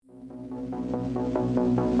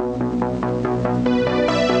Welcome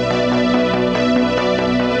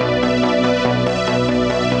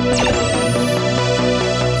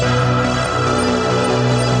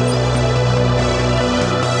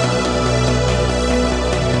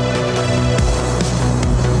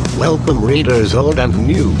readers old and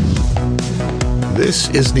new. This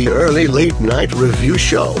is the Early Late Night Review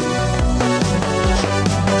Show.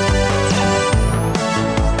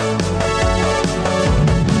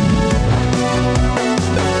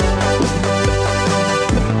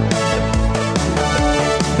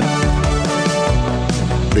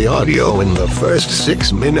 The audio in the first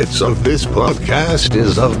 6 minutes of this podcast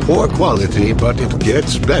is of poor quality, but it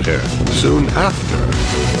gets better soon after.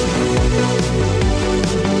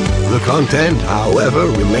 The content, however,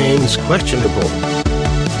 remains questionable.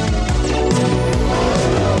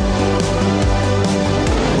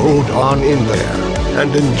 Hold on in there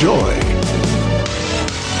and enjoy.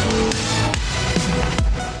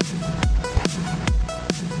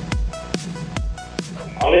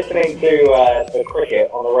 I'm listening to the cricket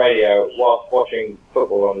on the radio whilst watching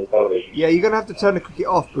football on the television. Yeah, you're going to have to turn the cricket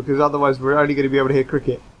off because otherwise we're only going to be able to hear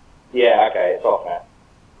cricket. Yeah, okay, it's off now.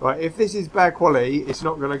 Right, if this is bad quality, it's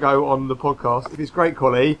not going to go on the podcast. If it's great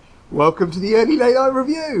quality, welcome to the Early Late Night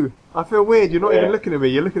Review. I feel weird, you're not even looking at me,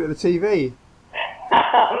 you're looking at the TV.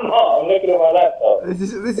 I'm not, I'm looking at my laptop.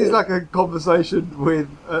 This is like a conversation with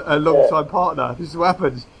a long-time partner. This is what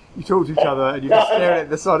happens. You talk to each other and you're just staring at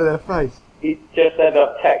the side of their face. You just end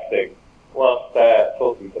up texting whilst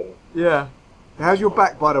talking to them. Yeah. How's your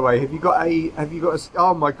back, by the way? Have you got a...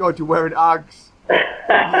 Oh my God, you're wearing Uggs.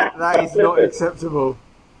 That is not acceptable.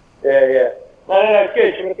 Yeah. No, it's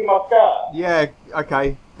good. You want to see my scar? Yeah,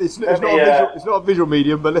 okay. It's not a visual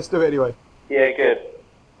medium, but let's do it anyway. Yeah, good.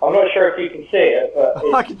 I'm not sure if you can see it, but...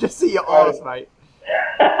 I can just see your eyes, mate.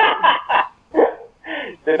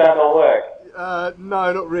 Did that not work?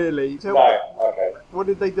 No, not really. Okay. What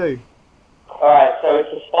did they do? Alright, so it's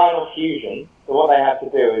a spinal fusion. So what they have to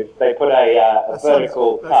do is they put a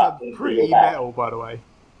vertical cut into pretty your back. metal, by the way.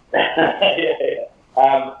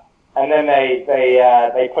 Yeah. And then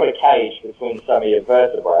they put a cage between some of your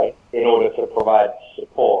vertebrae in order to provide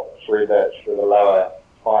support through the lower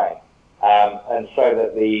spine, and so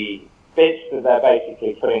that the bits that they're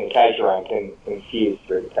basically putting the cage around can fuse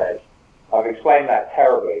through the cage. I've explained that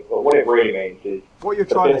terribly, but what it really means is what you're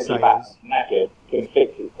trying to say is naked can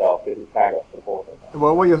fix itself because it's now got support in there.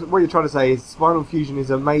 Well, what you're trying to say is spinal fusion is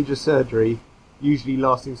a major surgery, usually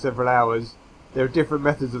lasting several hours. There are different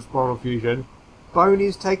methods of spinal fusion. Bone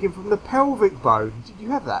is taken from the pelvic bone. Did you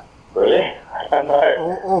have that? Really? I don't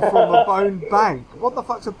know. Or from a bone bank. What the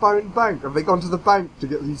fuck's a bone bank? Have they gone to the bank to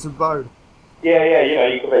get you some bone? Yeah,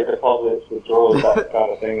 you can make deposits, withdrawals, that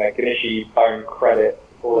kind of thing. They can issue you bone credit,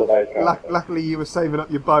 all of those kind of things. Luckily you were saving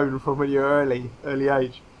up your bone from when you were early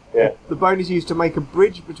age. Yeah. The bone is used to make a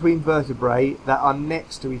bridge between vertebrae that are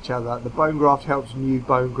next to each other. The bone graft helps new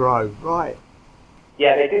bone grow. Right.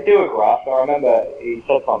 Yeah, they did do a graft. I remember he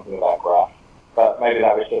said something about graft. But maybe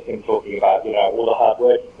that was just him talking about, all the hard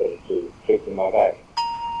work he put into fixing my back.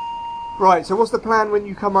 Right, so what's the plan when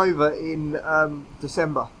you come over in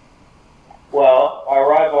December? Well, I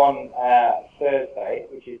arrive on Thursday,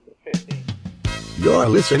 which is the 15th. You're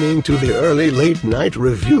listening to the Early Late Night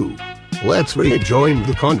Review. Let's rejoin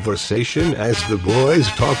the conversation as the boys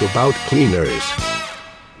talk about cleaners.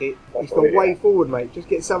 It's the way forward, mate. Just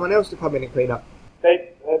get someone else to come in and clean up. They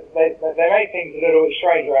make things a little bit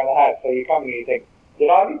strange around the house, so you come and you think, did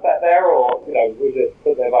I leave that there, or, was it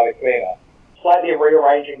put there by the cleaner? Slightly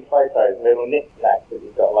rearranging photos, little knickknacks that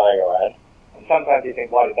you've got lying around, and sometimes you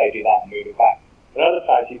think, why did they do that and move it back? And other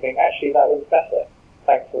times you think, actually, that looks better.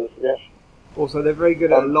 Thanks for the suggestion. Also, they're very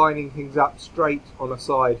good at lining things up straight on a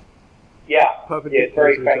side. Yeah, it's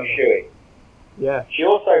very feng shui. Yeah. She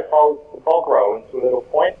also folds the bog roll into a little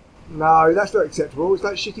point. No, that's not acceptable. It's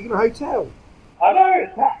like shitting in a hotel. I know,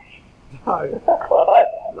 it's nice. No. I like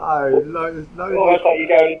that. No, there's no... It's almost like you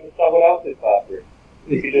go into someone else's bathroom.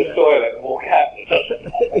 You can just toilet and walk out.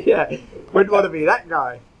 Yeah, wouldn't want to be that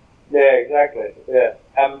guy. Yeah, exactly, yeah.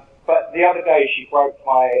 But the other day she broke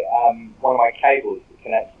my one of my cables that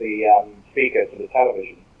connects the speaker to the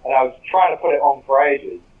television. And I was trying to put it on for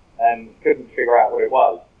ages and couldn't figure out what it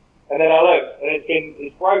was. And then I looked, and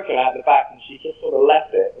it's broken out the back, and she just sort of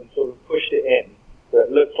left it and sort of pushed it in so it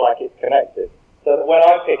looks like it's connected. So that when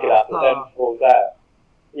I pick it up, it then falls out.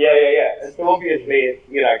 Yeah. And so obviously it's,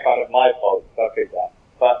 kind of my fault if I picked that.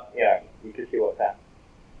 But, you can see what's happened.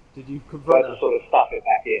 Did you So I convert just sort of stuff it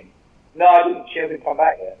back in. No, I didn't. She hasn't come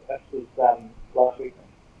back yet. That was last week.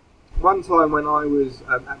 One time when I was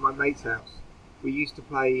at my mate's house, we used to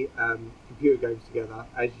play computer games together,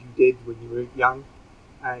 as you did when you were young.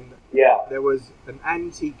 and Yeah. there was an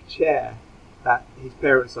antique chair that his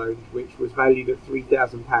parents owned, which was valued at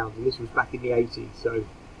 £3,000, and this was back in the 80s, so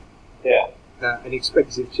Yeah. an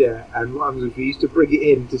expensive chair. And what happens was we used to bring it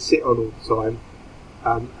in to sit on all the time,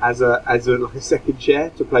 as a like a second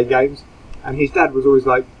chair to play games. And his dad was always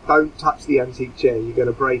like, "Don't touch the antique chair, you're going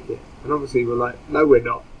to break it." And obviously we're like, "No, we're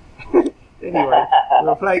not." Anyway, we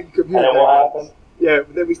were playing computer And then what games. happened? Yeah,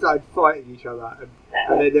 but then we started fighting each other, and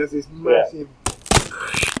then there was this massive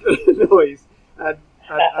noise, and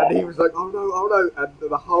he was like, "Oh no," and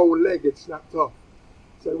the whole leg had snapped off.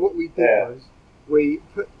 So what we did was we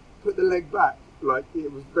put the leg back, like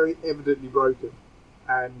it was very evidently broken,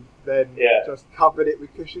 and then just covered it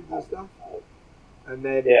with cushions and stuff. And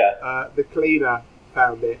then the cleaner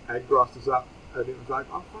found it and grassed us up, and it was like,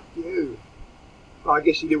 "Oh, fuck you." But I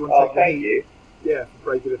guess she didn't want to take the heat. You. Yeah, for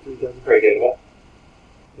breaking a 3,000. Very good of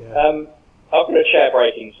Yeah. that. I've got a chair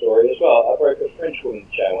breaking story as well. I broke a French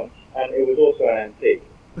woman's chair once, and it was also an antique.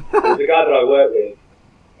 It was a guy that I worked with,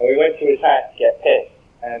 and we went to his house to get pissed,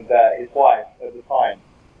 and his wife at the time,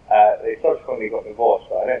 they subsequently got divorced,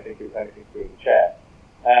 but I don't think it was anything to do with the chair,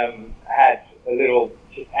 had a little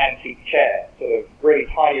just antique chair, sort of really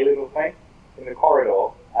tiny little thing in the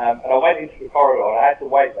corridor, and I went into the corridor and I had to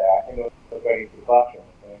wait there. I think I was going into the bathroom,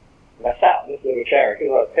 and I sat in this little chair, and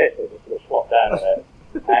because I was pissed, I just sort of flopped down on it,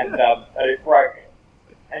 and it broke.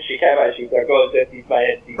 And she came out and she was like, "Oh, this is my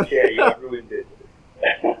antique chair, you have ruined it."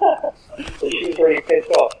 So she was really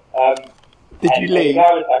pissed off. Did you leave?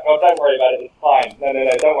 I was like, "Oh, don't worry about it, it's fine. No,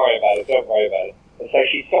 don't worry about it, don't worry about it." And so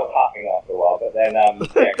she stopped talking after a while, but then,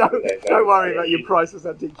 don't worry about your priceless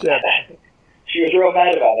antique chair. She was real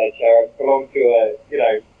mad about that chair. It belonged to a,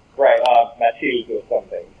 great aunt Mathilde or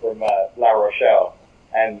something from La Rochelle.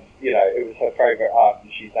 And, it was her favourite aunt,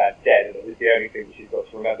 and she's now dead, and it was the only thing that she's got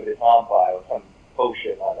to remember this aunt by, or some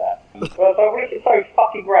bullshit like that. But I was like, well, it's so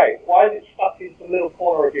fucking great. Why is it stuck in some little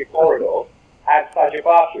corner of your corridor outside your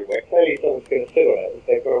bathroom, where clearly someone's going to sit on it if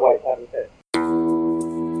they've got to wait to have a piss?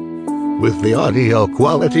 With the audio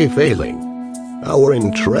quality failing, our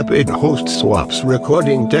intrepid host swaps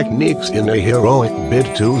recording techniques in a heroic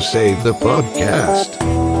bid to save the podcast.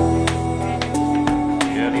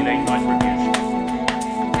 Early late night reviews.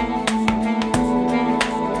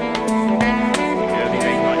 Early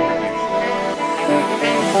late night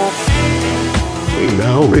reviews. We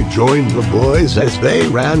now rejoin the boys as they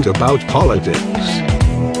rant about politics.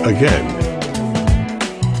 Again.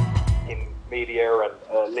 In media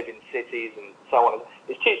and live in cities and so on.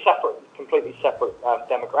 It's two completely separate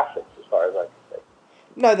demographics as far as I can see.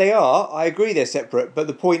 No, they are. I agree they're separate, but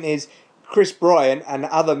the point is, Chris Bryant and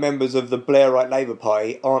other members of the Blairite Labour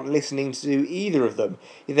Party aren't listening to either of them.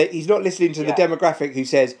 He's not listening to the demographic who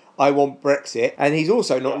says, "I want Brexit," and he's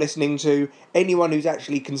also not listening to anyone who's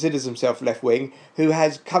actually considers himself left-wing, who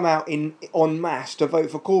has come out en masse to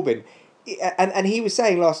vote for Corbyn. And he was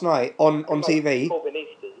saying last night on TV...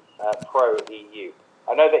 Corbynistas pro-EU.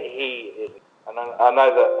 I know that he is, and I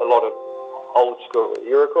know that a lot of old school...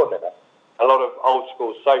 You're recording it now? A lot of old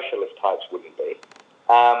school socialist types wouldn't be.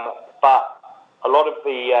 But a lot of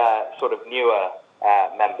the sort of newer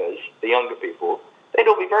members, the younger people, they'd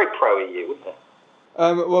all be very pro-EU, wouldn't they?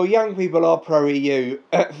 Well, young people are pro-EU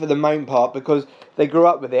for the main part because they grew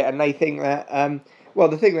up with it and they think that...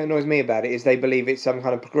 the thing that annoys me about it is they believe it's some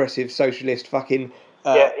kind of progressive socialist fucking...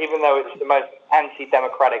 even though it's the most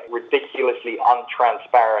anti-democratic, ridiculously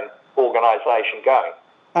untransparent organisation going.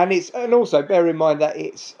 And also bear in mind that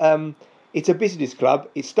it's a business club.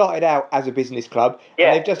 It started out as a business club,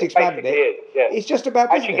 and they've just expanded it. It's just about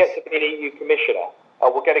business. As you get to be an EU commissioner,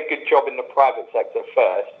 we'll get a good job in the private sector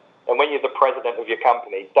first, and when you're the president of your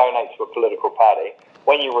company, donate to a political party.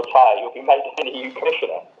 When you retire, you'll be made an EU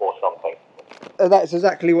commissioner or something. That's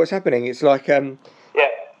exactly what's happening. It's like... Well,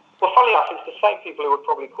 funnily enough, it's the same people who would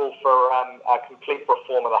probably call for a complete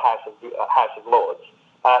reform of the House of Lords.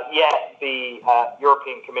 Yet the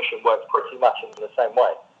European Commission works pretty much in the same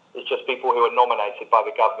way. It's just people who are nominated by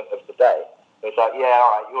the government of the day. It's like, all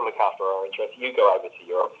right, you'll look after our interests. You go over to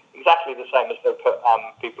Europe. Exactly the same as they put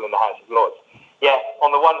people in the House of Lords. Yeah,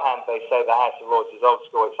 on the one hand, they say the House of Lords is old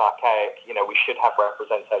school, it's archaic. We should have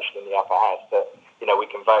representation in the upper house that, we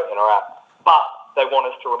can vote in or out. But they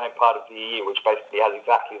want us to remain part of the EU, which basically has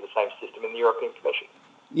exactly the same system in the European Commission.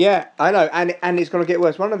 Yeah, I know, and it's going to get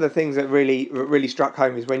worse. One of the things that really struck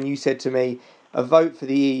home is when you said to me, a vote for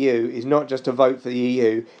the EU is not just a vote for the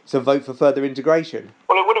EU, it's a vote for further integration.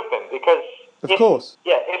 Well, it would have been, because... Of course.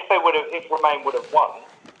 Yeah, if Remain would have won,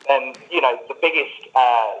 then, the biggest,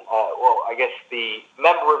 I guess the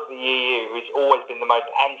member of the EU who's always been the most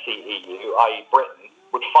anti-EU, i.e. Britain,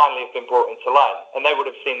 would finally have been brought into line, and they would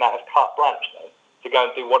have seen that as carte blanche, though. to go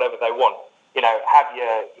and do whatever they want. You know, have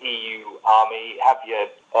your EU army, have your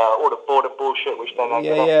all the border bullshit, which they don't.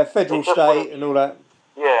 Yeah, federal state and all that.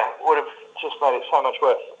 Yeah, would have just made it so much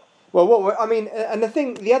worse. Well, I mean, and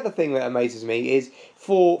the other thing that amazes me is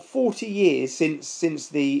for 40 years since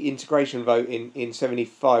the integration vote in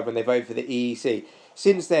 75 when they voted for the EEC,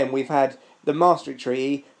 since then we've had the Maastricht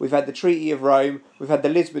Treaty, we've had the Treaty of Rome, we've had the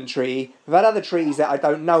Lisbon Treaty, we've had other treaties that I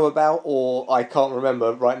don't know about or I can't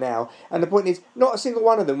remember right now. And the point is, not a single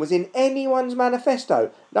one of them was in anyone's manifesto.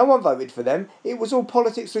 No one voted for them. It was all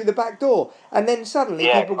politics through the back door. And then suddenly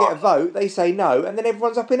people get a vote, they say no, and then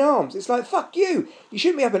everyone's up in arms. It's like, fuck you. You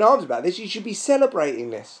shouldn't be up in arms about this. You should be celebrating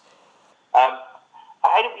this. I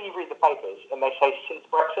hate it when you read the papers and they say since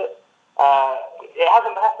Brexit, it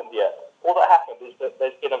hasn't happened yet. All that happened is that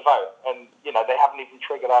there's been a vote, and you know they haven't even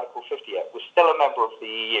triggered Article 50 yet. We're still a member of the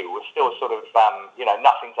EU. We're still sort of,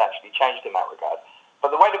 nothing's actually changed in that regard.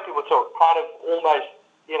 But the way that people talk, kind of almost,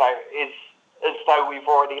 is as though we've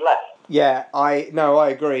already left. Yeah, I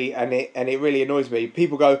agree, and it really annoys me.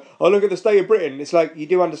 People go, "Oh, look at the state of Britain." It's like you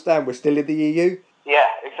do understand we're still in the EU. Yeah,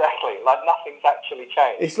 exactly. Like nothing's actually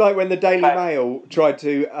changed. It's like when the Daily Mail tried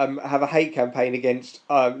to have a hate campaign against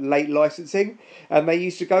late licensing, and they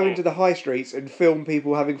used to go into the high streets and film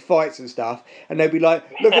people having fights and stuff, and they'd be like,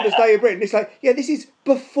 "Look at the state of Britain." It's like, yeah, this is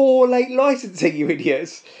before late licensing, you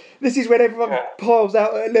idiots. This is when everyone piles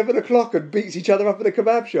out at 11 o'clock and beats each other up at a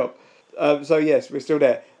kebab shop. So yes, we're still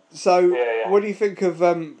there. So what do you think of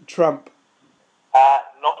Trump?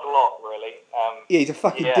 Not a lot, really. Yeah, he's a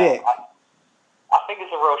fucking dick. I think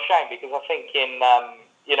it's a real shame because I think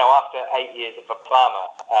after 8 years of Obama,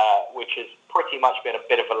 which has pretty much been a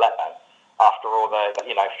bit of a letdown after all the,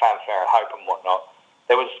 fanfare and hope and whatnot,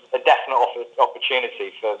 there was a definite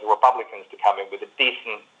opportunity for the Republicans to come in with a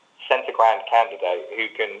decent centre-ground candidate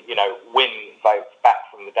who can, win votes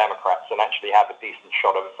back from the Democrats and actually have a decent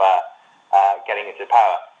shot of getting into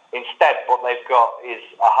power. Instead, what they've got is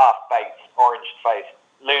a half-baked, orange-faced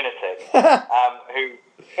lunatic who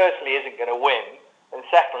firstly isn't going to win, and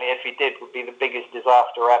secondly, if he did, would be the biggest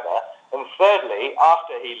disaster ever, and thirdly,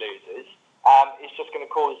 after he loses, it's just going to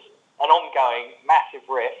cause an ongoing massive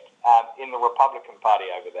rift in the Republican Party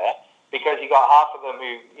over there, because you got half of them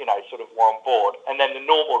who, sort of were on board, and then the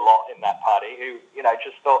normal lot in that party who,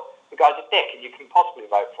 just thought the guy's a dick and you can possibly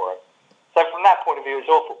vote for him. So from that point of view, it's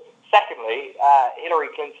awful. Secondly, Hillary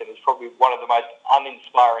Clinton is probably one of the most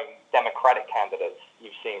uninspiring Democratic candidates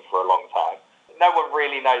you've seen for a long time. No one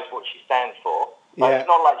really knows what she stands for. But it's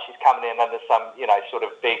not like she's coming in under some, sort of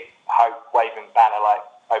big hope-waving banner like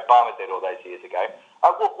Obama did all those years ago.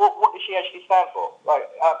 What does she actually stand for? Like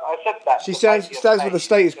I said that. She stands for the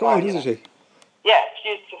status quo, doesn't she? Yeah,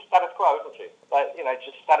 she's just status quo, isn't she? Like,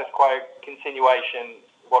 just status quo, continuation,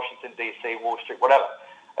 Washington, D.C., Wall Street, whatever.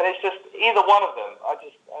 And it's just, either one of them are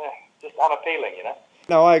just unappealing,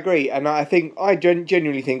 No, I agree, and I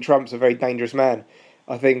genuinely think Trump's a very dangerous man.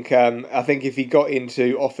 I think if he got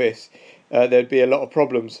into office, there'd be a lot of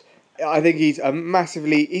problems. I think he's a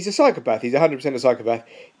psychopath. He's 100% a psychopath.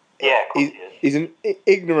 Yeah, of course he is. He's an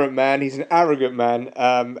ignorant man. He's an arrogant man.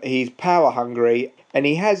 He's power hungry, and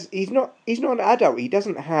he's not an adult. He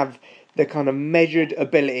doesn't have the kind of measured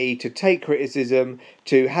ability to take criticism,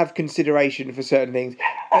 to have consideration for certain things,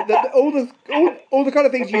 all the kind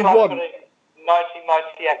of things you want.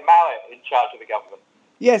 1998 Mallet in charge of the government.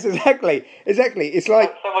 Yes, exactly. It's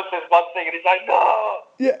like someone says one thing and he's like, no.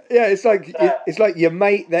 Yeah. It's like your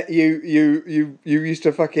mate that you used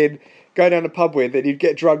to fucking go down the pub with, and you'd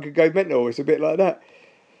get drunk and go mental. It's a bit like that.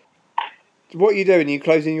 What are you doing? Are you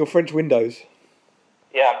closing your French windows?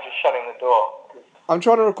 Yeah, I'm just shutting the door. I'm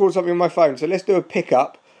trying to record something on my phone, so let's do a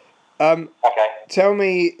pickup. Okay. Tell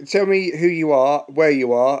me who you are, where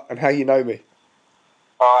you are, and how you know me.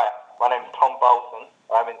 All right. My name's Tom Balson.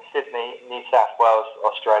 I'm in Sydney, New South Wales,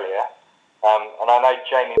 Australia. And I know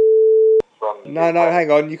Jamie from... No, hang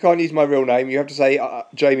on. You can't use my real name. You have to say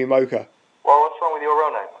Jamie Mocha. Well, what's wrong with your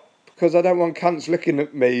real name? Because I don't want cunts looking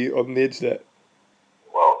at me on the internet.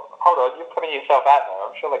 Well, hold on. You're putting yourself out there.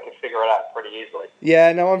 I'm sure they can figure it out pretty easily.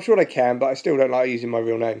 Yeah, no, I'm sure they can, but I still don't like using my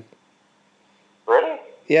real name. Really?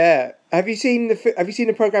 Yeah. Have you seen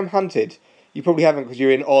the program Hunted? You probably haven't because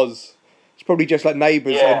you're in Oz. It's probably just like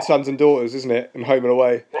Neighbours and Sons and Daughters, isn't it? And Home and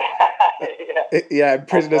Away. Yeah,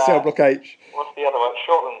 Prisoner Cell Block H. What's the other one?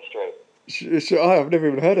 Shortland Street. I've never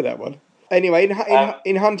even heard of that one. Anyway,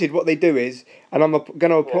 in Hunted, what they do is, and I'm going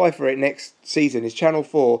to apply for it next season, is Channel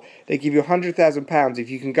 4, they give you £100,000 if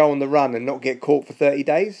you can go on the run and not get caught for 30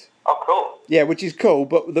 days. Oh, cool. Yeah, which is cool,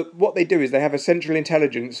 but what they do is they have a central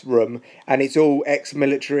intelligence room, and it's all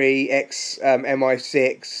ex-military,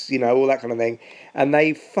 ex-MI6, all that kind of thing, and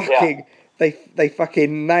they they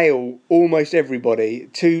fucking nail almost everybody.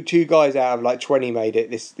 Two guys out of like 20 made it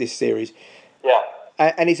this series. Yeah.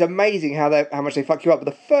 And it's amazing how much they fuck you up.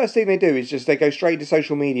 But the first thing they do is just they go straight to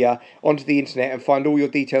social media, onto the internet, and find all your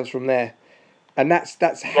details from there. And that's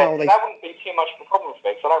how they. That wouldn't be too much of a problem for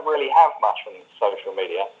me because I don't really have much on social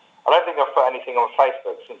media. I don't think I've put anything on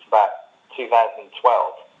Facebook since about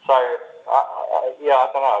 2012. So I don't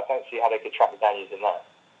know. I don't see how they could track me down using that.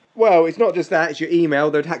 Well, it's not just that. It's your email.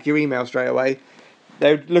 They'd hack your email straight away.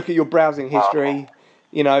 They'd look at your browsing history.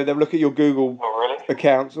 You know, they'll look at your Google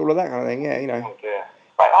accounts, all of that kind of thing. Yeah, you know. Oh dear.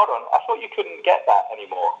 Right, hold on. I thought you couldn't get that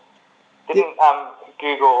anymore. Didn't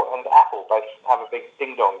Google and Apple both have a big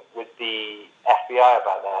ding dong with the FBI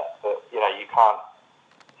about that? That you can't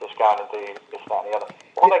just go in and do this, that, and the other.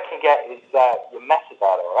 All they can get is your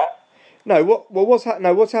metadata, right? No.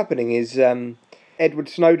 What's happening is Edward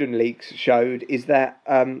Snowden leaks showed is that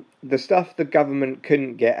the stuff the government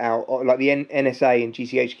couldn't get out, like the NSA and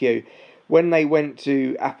GCHQ, when they went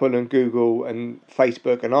to Apple and Google and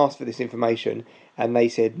Facebook and asked for this information, and they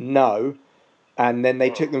said no, and then they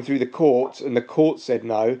took them through the courts, and the courts said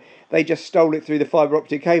no, they just stole it through the fibre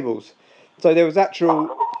optic cables. So there was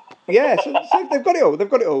actual... Yeah, so they've got it all. They've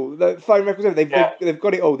got it all. The phone records, they've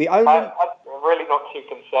got it all. The only... I'm really not too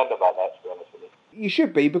concerned about that, to be honest with you. You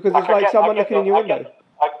should be, because it's like someone looking in your window.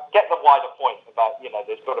 I get the wider point about,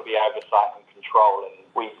 there's got to be oversight and control, and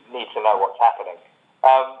we need to know what's happening.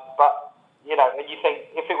 But... you think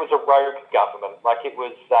if it was a rogue government, like it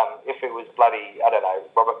was, if it was bloody, I don't know,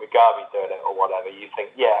 Robert Mugabe doing it or whatever, you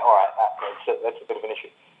think, yeah, all right, that's a bit of an issue.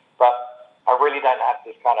 But I really don't have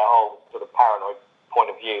this kind of whole sort of paranoid point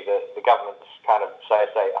of view that the government's kind of, say,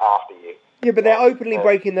 after you. Yeah, but they're openly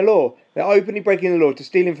breaking the law. They're openly breaking the law to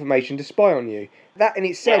steal information, to spy on you. That in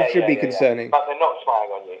itself should be concerning. But they're not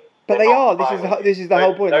spying on you. But they are. This is the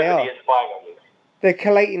whole point. They are. Nobody is spying on you. They're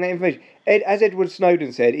collating that information. As Edward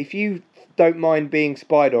Snowden said, if you don't mind being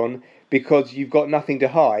spied on because you've got nothing to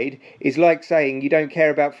hide, is like saying you don't care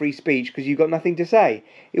about free speech because you've got nothing to say.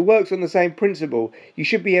 It works on the same principle. You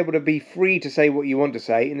should be able to be free to say what you want to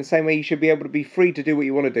say in the same way you should be able to be free to do what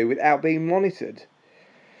you want to do without being monitored.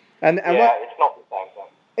 And it's not the same thing.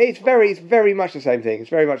 It's very much the same thing. It's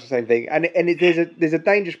very much the same thing. And there's a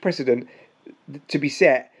dangerous precedent to be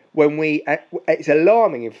set when we... it's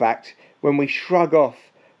alarming, in fact, when we shrug off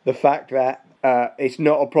the fact that it's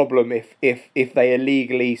not a problem if they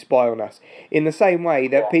illegally spy on us. In the same way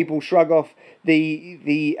that people shrug off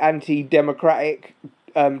the anti-democratic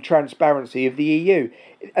transparency of the EU.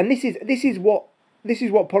 And this is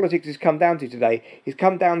what politics has come down to today. It's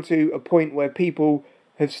come down to a point where people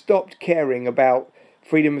have stopped caring about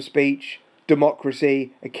freedom of speech,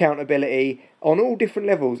 democracy, accountability on all different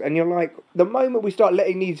levels. And you're like, the moment we start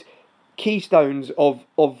letting these keystones of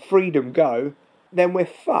freedom go, then we're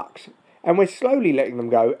fucked. And we're slowly letting them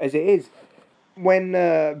go as it is. When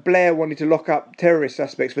Blair wanted to lock up terrorist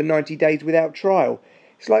suspects for 90 days without trial,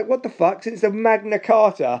 it's like, what the fuck? Since the Magna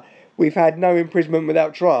Carta, we've had no imprisonment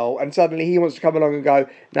without trial, and suddenly he wants to come along and go,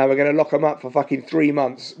 no, we're going to lock them up for fucking 3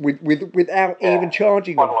 months without even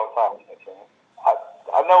charging them. Quite a long time.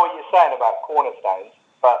 I know what you're saying about cornerstones,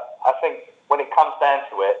 but I think when it comes down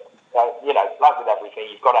to it, like with everything,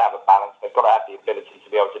 you've got to have a balance. They've got to have the ability to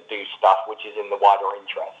be able to do stuff which is in the wider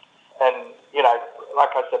interest. And, like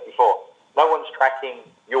I said before, no one's tracking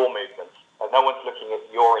your movements. No one's looking at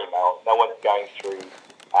your email. No one's going through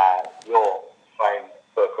your phone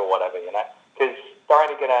book or whatever, because they're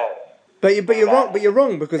only going to... But you're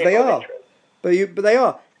wrong, because they are. But they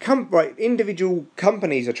are. Individual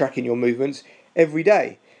companies are tracking your movements every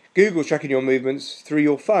day. Google's tracking your movements through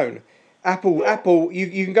your phone. Apple,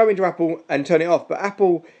 you can go into Apple and turn it off, but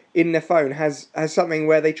Apple in their phone has something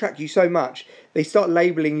where they track you so much, they start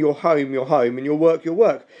labelling your home, and your work,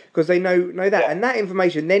 because they know that. Yeah. And that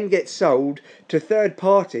information then gets sold to third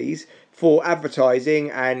parties for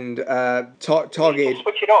advertising and targeted... You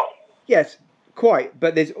switch it off. Yes, quite.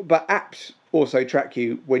 But apps also track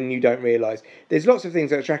you when you don't realise. There's lots of things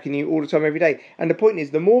that are tracking you all the time, every day. And the point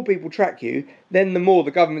is, the more people track you, then the more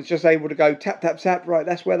the government's just able to go tap, tap, tap, right,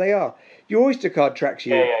 that's where they are. Your Oyster card tracks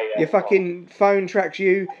you. Your fucking phone tracks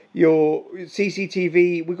you. Your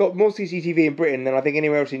CCTV. We've got more CCTV in Britain than I think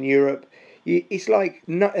anywhere else in Europe. It's like...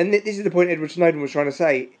 and this is the point Edward Snowden was trying to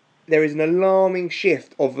say. There is an alarming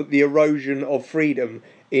shift of the erosion of freedom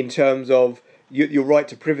in terms of your right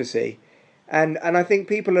to privacy. And I think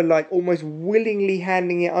people are like almost willingly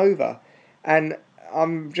handing it over. And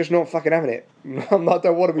I'm just not fucking having it. I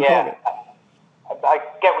don't want to be part of it. I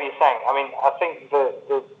get what you're saying. I mean, I think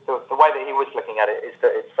the way that he was looking at it is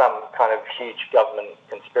that it's some kind of huge government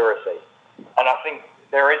conspiracy. And I think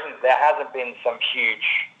there hasn't been some huge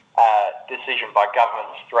decision by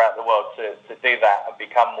governments throughout the world to do that and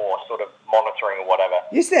become more sort of monitoring or whatever.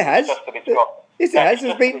 Yes, there has. It's just that it's got, yes, there has.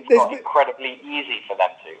 It's got incredibly easy for them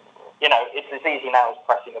to. You know, it's as easy now as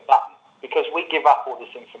pressing a button, because we give up all this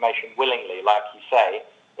information willingly, like you say,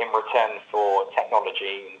 in return for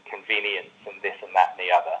technology and convenience and this and that and the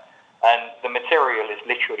other. And the material is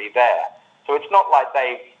literally there. So it's not like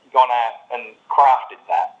they've gone out and crafted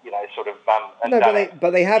that, you know, sort of... and no, but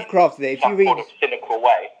they have crafted it. If you read... sort of cynical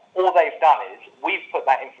way. All they've done is, we've put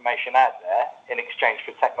that information out there in exchange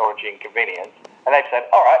for technology and convenience, and they've said,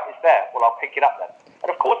 all right, it's there, well, I'll pick it up then. And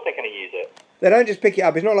of course they're going to use it. They don't just pick it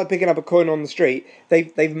up. It's not like picking up a coin on the street.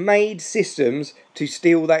 They've made systems to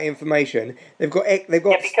steal that information. They've got. Yeah,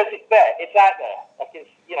 because it's there. It's out there. Like it's,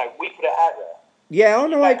 you know, we put it out there. Yeah. Oh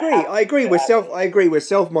no, I agree. I agree. We're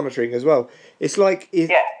self-monitoring as well. It's like.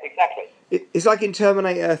 Yeah. Exactly. It's like in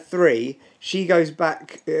Terminator 3. She goes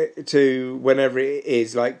back to whenever it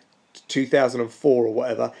is, like 2004 or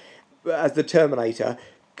whatever, as the Terminator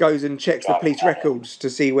goes and checks the police records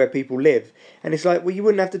to see where people live, and it's like, well, you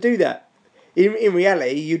wouldn't have to do that. In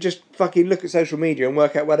reality, you just fucking look at social media and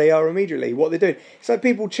work out where they are immediately, what they're doing. It's like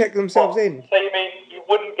people check themselves in. So you mean you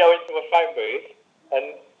wouldn't go into a phone booth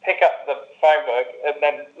and pick up the phone book and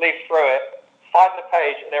then leaf through it, find the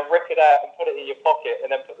page and then rip it out and put it in your pocket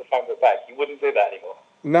and then put the phone book back? You wouldn't do that anymore.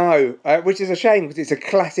 No, which is a shame because it's a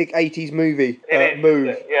classic 80s movie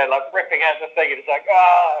move. Yeah, like ripping out the thing and it's like,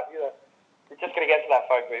 you know, you're just going to get to that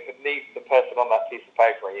phone booth and leave the person on that piece of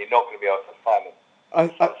paper and you're not going to be able to find them. I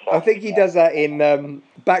think he does that in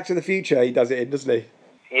Back to the Future. He does it in, doesn't he?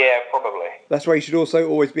 Yeah, probably. That's why you should also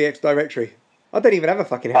always be ex-directory. I don't even have a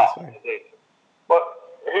fucking house phone. Well,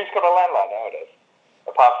 who's got a landline nowadays?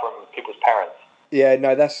 Apart from people's parents. Yeah,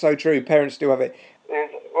 no, that's so true. Parents still have it.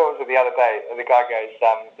 What was it the other day? And the guy goes,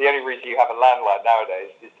 the only reason you have a landline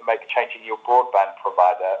nowadays is to make changing your broadband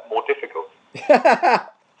provider more difficult.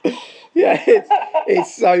 Yeah,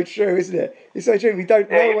 it's so true, isn't it? It's so true. We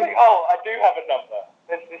don't know. You think, oh, I do have a number.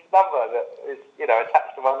 There's this number that is, you know,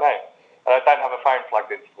 attached to my name, and I don't have a phone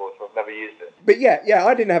plugged into it, so I've never used it. But yeah,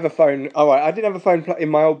 I didn't have a phone. All right, I didn't have a phone in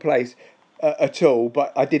my old place at all,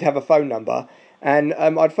 but I did have a phone number, and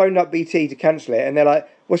I'd phoned up BT to cancel it, and they're like,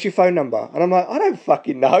 "What's your phone number?" And I'm like, "I don't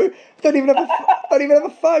fucking know. I don't even have a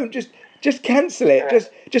phone. Just cancel it. Yeah.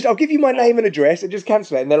 Just I'll give you my name and address and just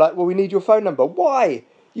cancel it." And they're like, "Well, we need your phone number." Why?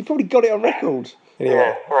 You've probably got it on record. Anyway.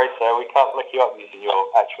 Yeah, right, so we can't look you up using your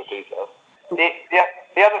actual details.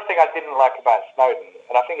 The other thing I didn't like about Snowden,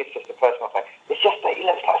 and I think it's just a personal thing, it's just that he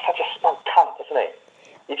looks like such a smug cunt, doesn't he?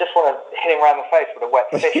 You just want to hit him around the face with a wet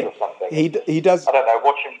fish or something. He does. I don't know,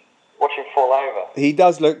 watch him fall over. He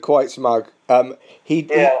does look quite smug. He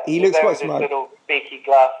looks quite smug. His little beaky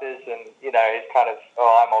glasses and, you know, his kind of,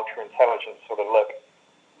 I'm ultra-intelligent sort of look.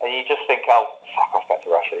 And you just think, oh, fuck off back to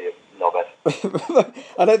Russia, you knobhead.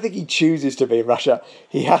 I don't think he chooses to be in Russia.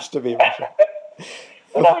 He has to be in Russia.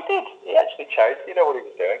 No, he did. He actually chose. You know what he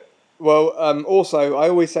was doing. Well, also, I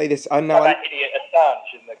always say this. That idiot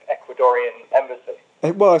Assange in the Ecuadorian embassy.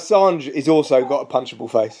 Well, Assange has also got a punchable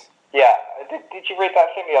face. Yeah. Did you read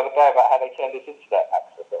that thing the other day about how they turned his internet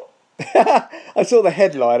access off? I saw the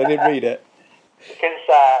headline. I didn't read it. Because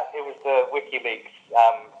it was the WikiLeaks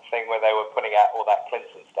thing where they were putting out all that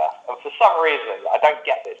Clinton stuff. And for some reason, I don't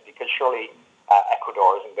get this, because surely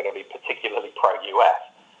Ecuador isn't going to be particularly pro-US.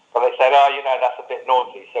 But they said, that's a bit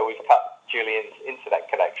naughty, so we've cut Julian's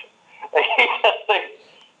internet connection.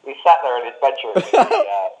 He sat there in his bedroom in the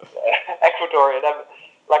Ecuadorian,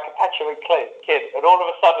 like a petulant kid, and all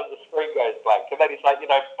of a sudden the screen goes blank, and then he's like,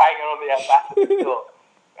 banging on the ambassador's door.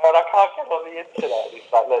 And I can't get on the internet. And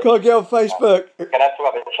he's like, look, can't get on Facebook. We're going to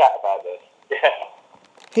have a chat about this. Yeah.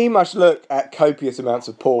 He must look at copious amounts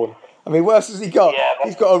of porn. I mean, what else has he got? Yeah,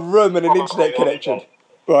 he's got a room and an internet connection.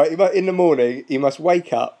 Right, in the morning, he must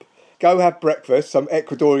wake up, go have breakfast, some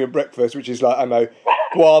Ecuadorian breakfast, which is like, I don't know,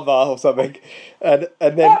 guava or something, and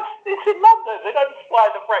then... Well, it's in London. They don't fly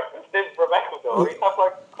the breakfast in from Ecuador. We have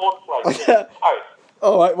like cornflakes and toast.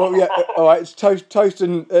 All right, well, yeah, all right, it's toast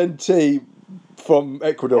and tea from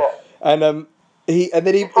Ecuador. Yeah. And then he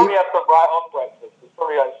probably has some right-on breakfast. There's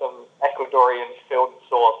probably like some Ecuadorian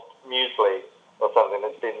field-sourced muesli or something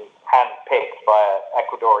that's been hand-picked by an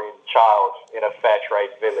Ecuadorian child in a fair trade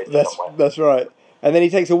village somewhere. That's right. And then he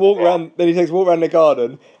takes a walk around. Then he takes a walk around the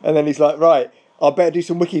garden, and then he's like, right, I better do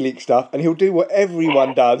some WikiLeaks stuff. And he'll do what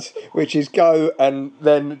everyone does, which is go and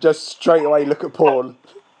then just straight away look at porn.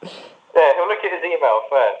 Yeah, he'll look at his email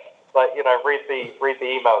first. Like, read the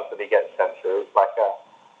emails that he gets sent through. It's like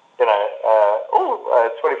 25%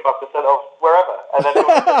 off wherever, and then he'll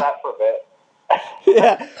look at that for a bit.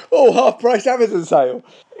 Yeah, half price Amazon sale.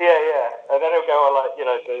 And then he'll go on, like, you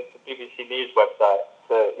know, the BBC News website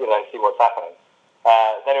to, you know, see what's happening.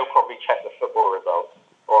 Then he'll probably check the football results.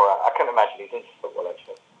 Or I can't imagine he's into football,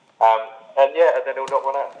 actually. And then he'll knock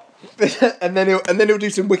one out. and then he'll do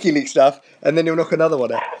some WikiLeaks stuff, and then he'll knock another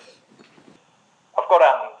one out. I've got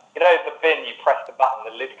you know, the bin, you press the button,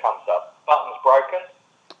 the lid comes up. Button's broken.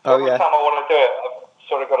 So every time I want to do it, I've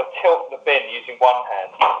sort of got to tilt the bin using one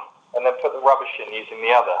hand, and then put the rubbish in using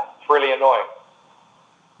the other. It's really annoying.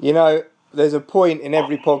 You know, there's a point in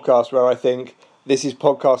every podcast where I think this is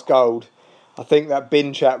podcast gold. I think that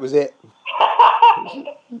bin chat was it.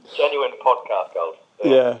 Genuine podcast gold.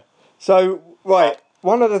 Yeah. So, right,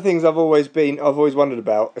 one of the things I've always wondered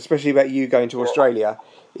about, especially about you going to Australia,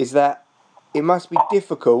 is that it must be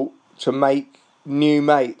difficult to make new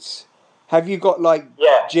mates. Have you got, like,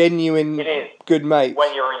 genuine good mates?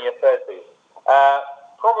 When you're in your 30s.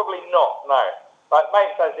 Probably not, no. Like,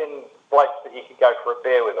 mates as in blokes that you could go for a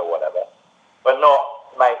beer with or whatever, but not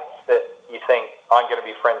mates that you think, I'm going to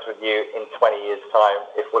be friends with you in 20 years' time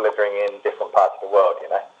if we're living in different parts of the world, you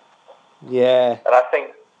know? Yeah. And I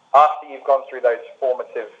think after you've gone through those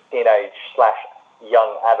formative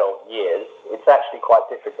teenage/young adult years, it's actually quite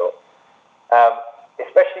difficult.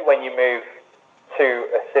 Especially when you move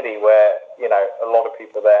to a city where, you know, a lot of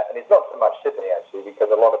people there, and it's not so much Sydney actually,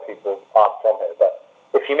 because a lot of people aren't from here, but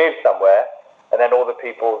if you move somewhere and then all the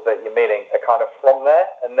people that you're meeting are kind of from there,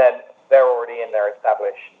 and then they're already in their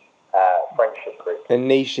established friendship group. And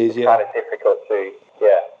niches, it's kind of difficult to,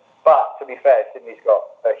 But to be fair, Sydney's got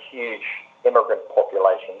a huge immigrant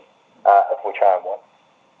population, of which I am one.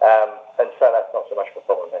 And so that's not so much of a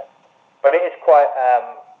problem there. But it is quite,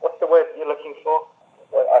 what's the word you're looking for?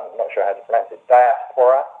 Well, I'm not sure how to pronounce it.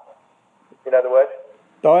 Diaspora? You know the word?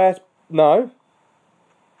 No.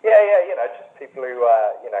 Yeah, you know, just people who,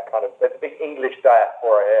 you know, kind of, there's a big English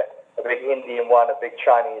diaspora here, a big Indian one, a big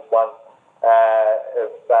Chinese one,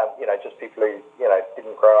 you know, just people who, you know,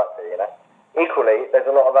 didn't grow up here, you know. Equally, there's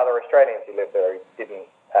a lot of other Australians who live there who didn't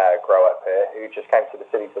grow up here, who just came to the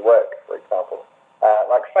city to work, for example.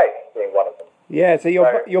 Like Faith being one of them. Yeah, so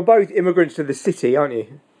you're both immigrants to the city, aren't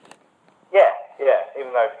you? Yeah,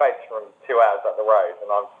 even though Faith's from 2 hours up the road and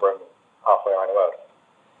I'm from halfway around the world.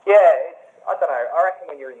 Yeah, I don't know, I reckon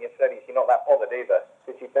when you're in your 30s you're not that bothered either,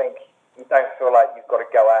 because you think, you don't feel like you've got to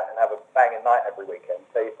go out and have a banging night every weekend,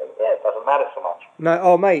 so you think, it doesn't matter so much.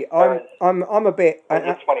 No, mate, I'm a bit... When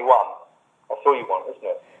you're 21, that's all you want, isn't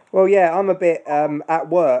it? Well, yeah, I'm a bit, at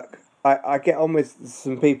work, I get on with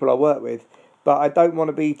some people I work with, but I don't want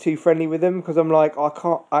to be too friendly with them, because I'm like,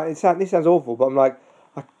 this sounds awful, but I'm like,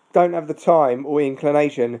 I don't have the time or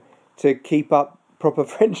inclination to keep up proper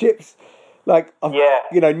friendships. Like,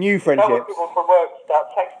 you know, new friendships. When people from work start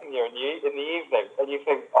texting you in the evening, and you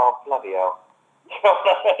think, oh, bloody hell. You know what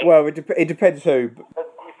I mean? Well, it depends who. And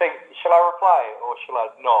you think, shall I reply or shall I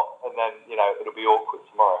not? And then, you know, it'll be awkward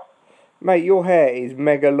tomorrow. Mate, your hair is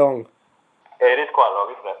mega long. Yeah, it is quite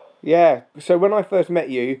long, isn't it? Yeah, so when I first met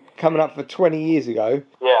you, coming up for 20 years ago...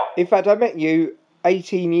 Yeah. In fact, I met you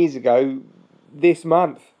 18 years ago this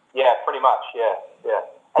month. Yeah, pretty much, yeah.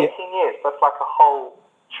 18 years, that's like a whole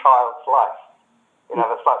child's life. You know,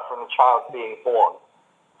 that's like from the child being born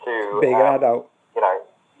to... being an adult. You know,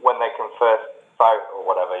 when they can first vote or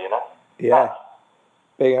whatever, you know? Yeah,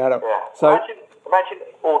 being an adult. Yeah. So, imagine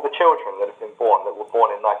all the children that have been born, that were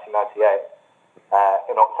born in 1998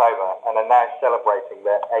 in October, and are now celebrating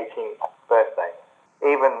their 18th birthday.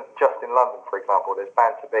 Even just in London, for example, there's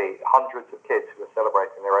bound to be hundreds of kids who are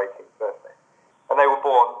celebrating their 18th birthday. And they were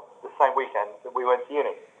born the same weekend that we went to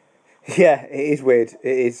uni. Yeah, it is weird.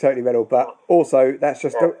 It is totally mental, but also that's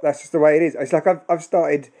just the way it is. It's like I've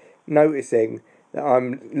started noticing that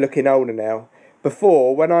I'm looking older now.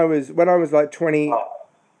 Before, when I was like 20,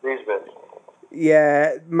 These bits.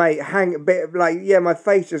 Yeah, mate, my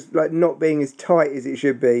face just like not being as tight as it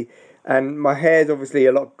should be, and my hair's obviously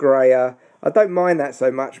a lot greyer. I don't mind that so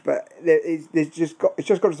much, but it's just got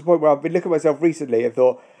to the point where I've been looking at myself recently and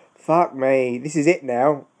thought, fuck me, this is it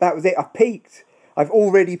now. That was it. I peaked. I've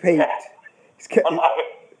already peaked. It's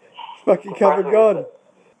fucking come and gone.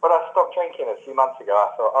 When I stopped drinking a few months ago,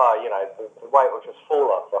 I thought, you know, the weight will just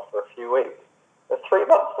fall off after a few weeks. And 3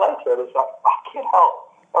 months later, it was like, fucking hell.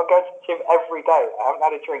 I'm going to the gym every day. I haven't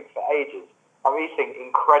had a drink for ages. I'm eating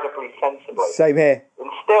incredibly sensibly. Same here.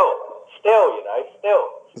 And still, you know, still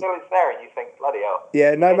it's there, and you think, bloody hell.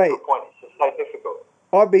 Yeah, no, mate. To a point, it's just so difficult.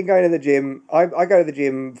 I've been going to the gym. I go to the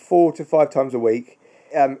gym 4 to 5 times a week.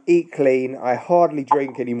 Eat clean. I hardly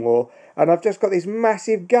drink anymore, and I've just got this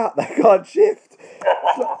massive gut that I can't shift.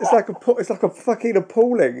 It's like a fucking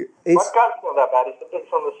appalling. My gut's not that bad. It's the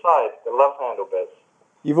bits on the side, the love handle bits.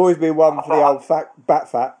 You've always been one for the old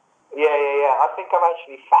bat fat. Yeah. I think I'm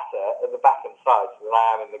actually fatter at the back and sides than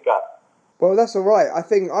I am in the gut. Well, that's all right. I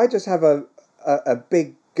think I just have a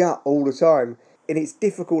big gut all the time, and it's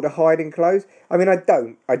difficult to hide in clothes. I mean, I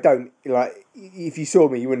don't like. If you saw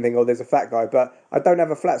me, you wouldn't think, "Oh, there's a fat guy," but I don't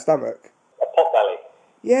have a flat stomach. A pot belly.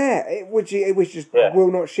 Yeah, it just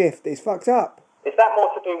will not shift. It's fucked up. Is that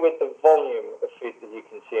more to do with the volume of food that you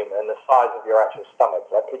consume and the size of your actual stomach?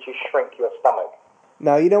 Like, could you shrink your stomach?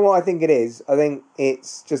 No, you know what I think it is? I think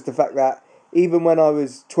it's just the fact that even when I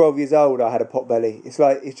was 12 years old, I had a pot belly. It's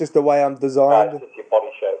just the way I'm designed. It's just your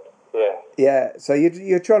body shape. Yeah. Yeah, so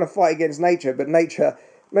you're trying to fight against nature, but nature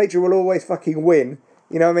will always fucking win.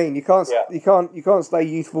 You know what I mean? You can't stay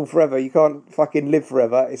youthful forever. You can't fucking live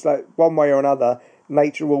forever. It's like one way or another,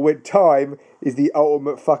 nature will win. Time is the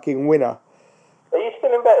ultimate fucking winner. Are you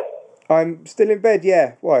still in bed? I'm still in bed,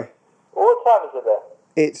 yeah. Why? What time is it there?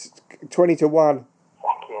 It's 20 to 1.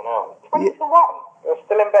 Fucking hell. 20 to 1? You're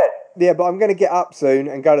still in bed? Yeah, but I'm going to get up soon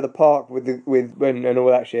and go to the park with and all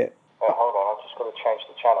that shit. Oh, hold on. I've just got to change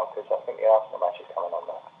the channel because I think the Arsenal match is coming on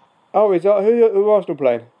there. Oh, is that who Arsenal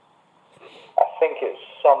playing? I think it's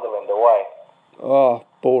Sunderland away. Oh,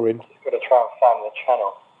 boring. Just got to try and find the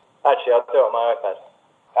channel. Actually, I'll do it on my iPad.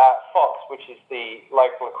 Fox, which is the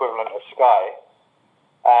local equivalent of Sky,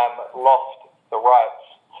 lost the rights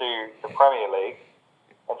to the Premier League,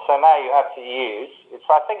 and so now you have to use.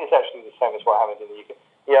 I think it's actually the same as what happened in the UK.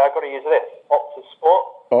 Yeah, I've got to use this Optus Sport.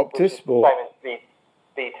 Optus Sport. Same as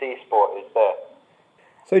BT Sport is there.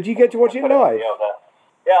 So do you get to watch it live?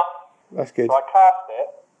 Yeah. That's good. So I cast it,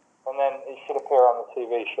 and then it should appear on the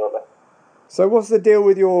TV shortly. So what's the deal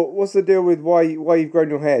with why you've grown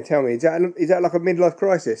your hair? Tell me, is that like a midlife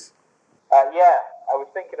crisis? Yeah, I was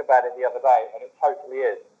thinking about it the other day, and it totally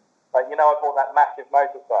is. Like, I bought that massive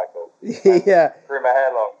motorcycle. Yeah. Grew my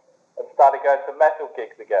hair long and started going to metal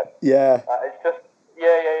gigs again. Yeah. It's just,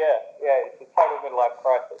 yeah. It's a total midlife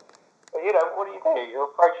crisis. But what do? You're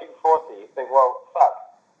approaching 40. You think, well, fuck.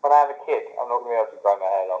 When I have a kid, I'm not going to be able to grow my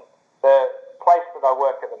hair long. The place that I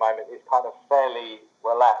work at the moment is kind of fairly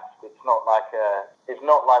relaxed. It's not like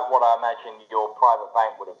what I imagine your private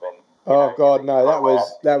bank would have been. Oh God, no! That was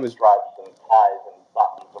stripes and ties and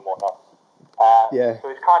buttons and whatnot. Yeah. So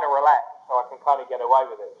it's kind of relaxed, so I can kind of get away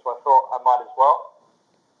with it. So I thought I might as well.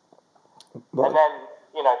 What? And then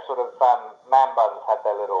sort of man buns had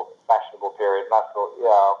their little fashionable period, and I thought,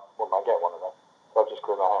 I might get one of them. So I just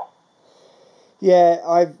grew my hair. Yeah,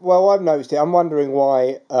 I've noticed it. I'm wondering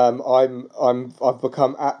why I've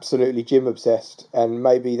become absolutely gym obsessed, and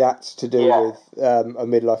maybe that's to do with a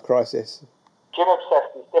midlife crisis. Gym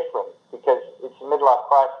obsessed is different because it's a midlife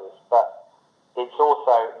crisis, but it's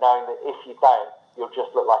also knowing that if you don't, you'll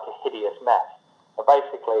just look like a hideous mess. So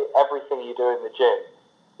basically, everything you do in the gym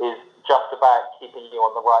is just about keeping you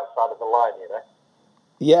on the right side of the line.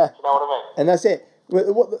 Yeah. Do you know what I mean? And that's it.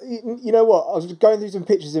 You know what? I was going through some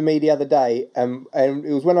pictures of me the other day, and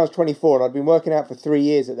it was when I was 24, and I'd been working out for 3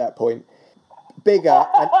 years at that point. Bigger.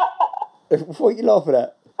 And what are you laughing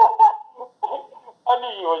at? I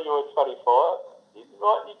knew you when you were 24.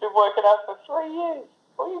 You've been working out for 3 years.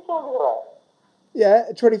 What are you talking about?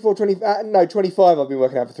 Yeah, 25 I've been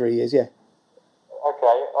working out for 3 years, yeah.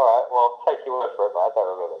 Okay, alright, well, take your word for it, but I don't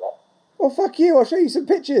remember that. Well, fuck you, I'll show you some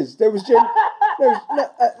pictures. Well,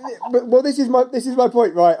 this is my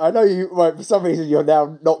point, right? I know you, right, for some reason you're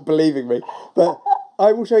now not believing me, but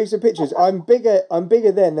I will show you some pictures. I'm bigger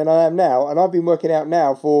then than I am now, and I've been working out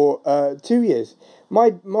now for 2 years.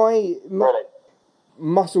 My Really?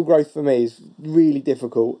 muscle growth for me is really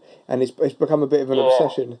difficult, and it's become a bit of an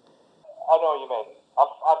obsession. I know what you mean. I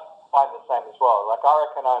find the same as well. Like, I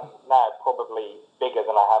reckon I'm now probably bigger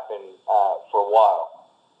than I have been for a while.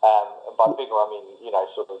 And by bigger, I mean,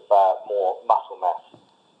 sort of more muscle mass.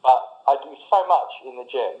 But I do so much in the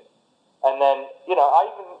gym, and then, I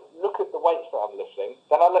even look at the weights that I'm lifting,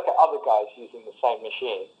 then I look at other guys using the same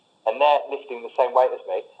machine, and they're lifting the same weight as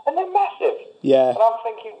me, and they're massive. Yeah. And I'm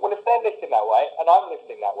thinking, well, if they're lifting that way, and I'm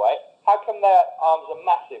lifting that way, how come their arms are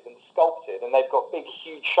massive and sculpted, and they've got big,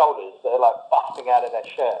 huge shoulders that are, like, busting out of their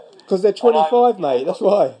shirt? Because they're 25, mate, that's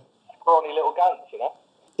why. Scrawny little guns,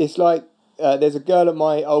 It's like, there's a girl at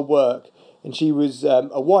my old work, and she was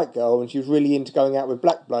a white girl, and she was really into going out with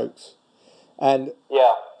black blokes. And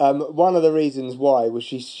one of the reasons why was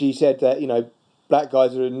she said that, black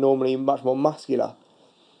guys are normally much more muscular.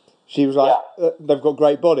 She was like, they've got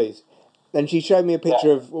great bodies. And she showed me a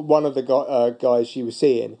picture of one of the guys she was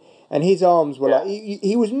seeing, and his arms were like,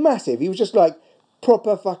 he was massive. He was just like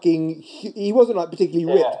proper fucking, he wasn't like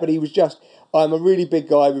particularly ripped, but he was just, I'm a really big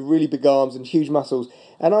guy with really big arms and huge muscles.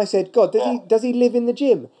 And I said, God, does he live in the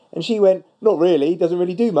gym? And she went, not really, doesn't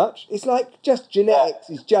really do much. It's like just genetics,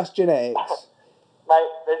 it's just genetics.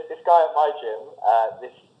 Mate, there's this guy at my gym,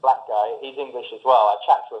 this black guy, he's English as well. I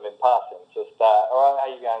chat to him in person, just, all right, how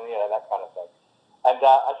you going, you know, that kind of thing. And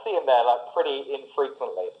I see him there, like, pretty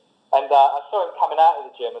infrequently. And I saw him coming out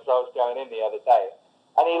of the gym as I was going in the other day.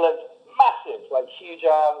 And he looked massive, like huge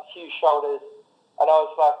arms, huge shoulders. And I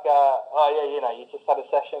was like, oh, yeah, you know, you just had a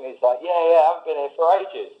session. He's like, yeah, I haven't been here for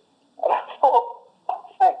ages. And I thought,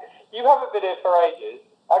 you haven't been here for ages.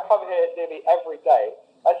 I come here nearly every day.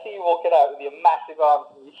 I see you walking out with your massive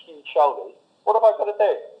arms and your huge shoulders. What have I got to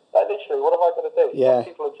do? Like, literally, what have I got to do? Yeah.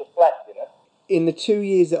 Some people are just blessed, you know? In the 2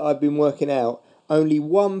 years that I've been working out, only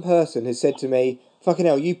one person has said to me, fucking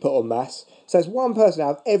hell, you put on mass. So it's one person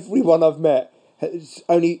out of everyone I've met. Has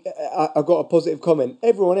only I got a positive comment.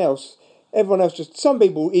 Everyone else just, some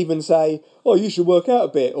people even say, oh, you should work out a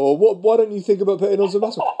bit, or why don't you think about putting on some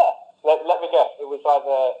muscle? Let me guess, it was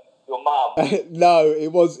either your mum. No,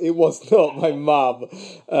 it was not my mum.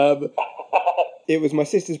 It was my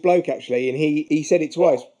sister's bloke, actually, and he said it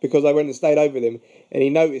twice because I went and stayed over with him, and he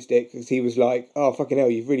noticed it because he was like, oh, fucking hell,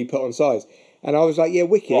 you've really put on size. And I was like, yeah,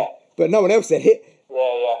 wicked, but no one else said it.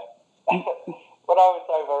 Yeah. When I was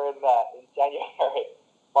over in January,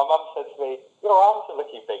 my mum said to me, your arms are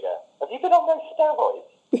looking bigger. Have you been on those steroids?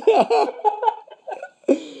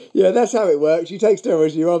 Yeah, that's how it works. You take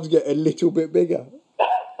steroids, your arms get a little bit bigger.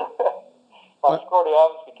 My scrawny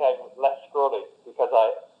arms became less scrawny because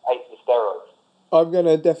I ate the steroids. I'm going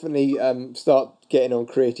to definitely start getting on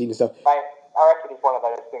creatine and stuff. Mate, I reckon it's one of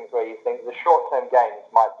those things where you think the short-term gains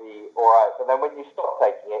might be alright, but then when you stop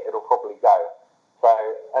taking it, it'll probably go. So,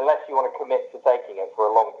 unless you want to commit to taking it for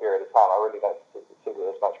a long period of time, I really don't see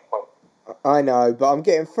there's much point. I know, but I'm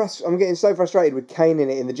getting so frustrated with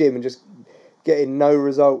caning it in the gym and just getting no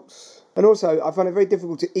results. And also, I find it very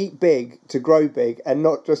difficult to eat big, to grow big, and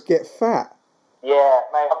not just get fat. Yeah,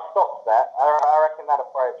 mate, I've stopped that. I reckon that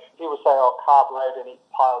approach, people say, oh, carb load and eat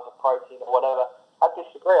piles of protein or whatever. I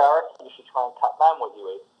disagree. I reckon you should try and cut down what you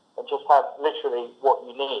eat and just have literally what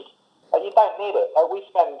you need. Like, you don't need it. Like, we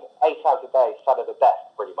spend 8 hours a day sat at a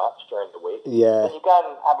desk pretty much during the week. Yeah. And you go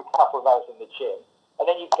and have a couple of hours in the gym, and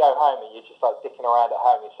then you go home and you're just like dicking around at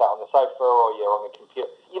home. You sat on the sofa or you're on the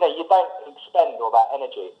computer. You know, you don't expend all that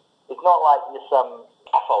energy. It's not like you're some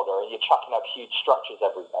scaffolder and you're chucking up huge structures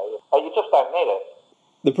every day. Like, you just don't need it.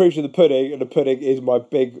 The proof's of the pudding, and the pudding is my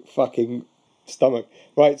big fucking stomach.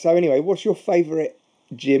 Right, so anyway, what's your favourite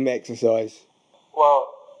gym exercise?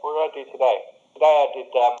 Well, what did I do today? Today I did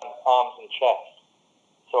arms and chest.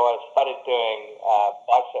 So I started doing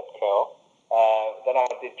bicep curl. Then I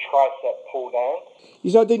did tricep pull down. You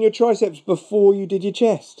started doing your triceps before you did your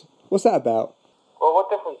chest. What's that about? Well, what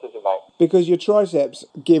difference does it make? Because your triceps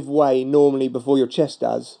give way normally before your chest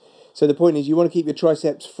does. So the point is you want to keep your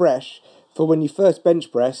triceps fresh for when you first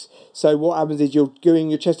bench press. So what happens is you're doing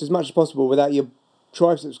your chest as much as possible without your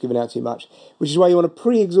triceps giving out too much, which is why you want to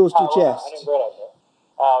pre-exhaust your chest. I didn't realise that.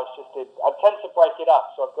 I tend to break it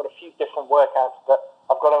up, so I've got a few different workouts. But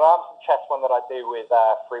I've got an arms and chest one that I do with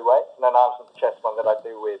free weights, and an arms and chest one that I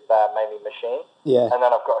do with mainly machines. Yeah. And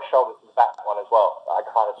then I've got a shoulders and back one as well. That I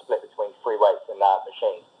kind of split between free weights and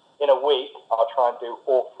machines. In a week, I'll try and do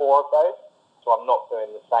all 4 of those, so I'm not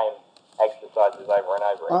doing the same exercises over and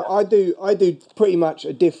over again. I do pretty much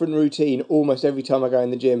a different routine almost every time I go in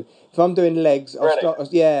the gym. If I'm doing legs, I'll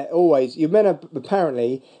start. Yeah, always. You're meant to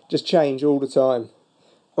apparently just change all the time.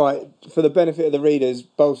 Right, for the benefit of the readers,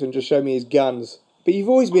 Balson just showed me his guns. But you've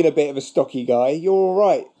always been a bit of a stocky guy. You're all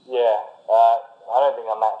right. Yeah, I don't think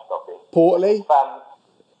I'm that stocky. Portly?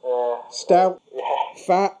 Stout? Yeah.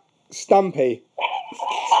 Fat? Stumpy?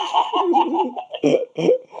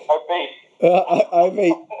 Obese.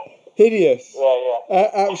 Obese. Hideous? Yeah.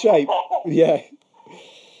 Out of shape? Yeah.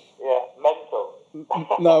 Yeah, mental.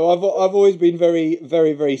 No, I've always been very,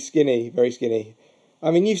 very, very skinny. Very skinny. I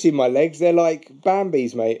mean, you've seen my legs. They're like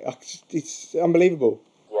Bambi's, mate. It's unbelievable.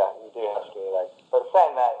 Yeah, you do have skinny legs. But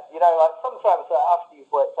saying that, you know, like sometimes after you've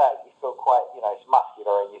worked out, you feel quite, you know, it's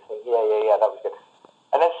muscular and you think, yeah, that was good.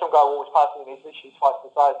 And then some guy walks past you and he's literally twice the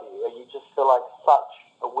size of you and you just feel like such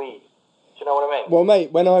a weed. Do you know what I mean? Well, mate,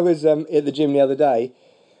 when I was at the gym the other day,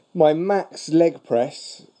 my max leg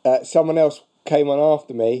press, someone else came on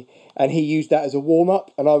after me and he used that as a warm-up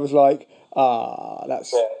and I was like,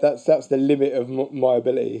 that's the limit of my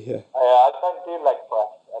ability. Yeah. I don't do leg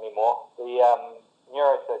press anymore. The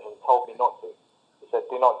neurosurgeon told me not to. He said,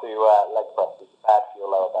 do not do leg press. It's bad for your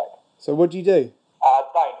lower back. So what do you do? I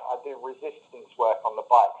don't. I do resistance work on the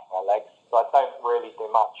bike for my legs. So I don't really do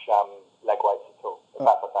much leg weights at all. In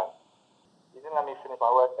fact, I don't. You didn't let me finish my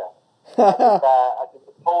workout. I did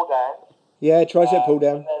the pull down. Yeah, tricep pull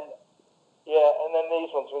down. And then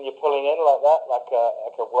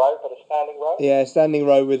a row, but a standing row. Yeah, standing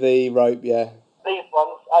row with the rope. Yeah. These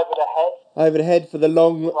ones over the head. Over the head for the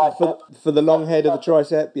long for the long head of the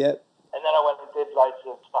tricep. Yep. And then I went and did loads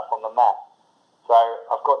of stuff on the mat. So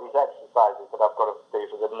I've got these exercises that I've got to do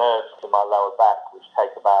for the nerves to my lower back, which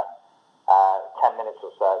take about 10 minutes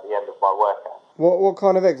or so at the end of my workout. What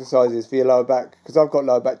kind of exercises for your lower back? Because I've got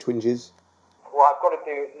lower back twinges. Well, I've got to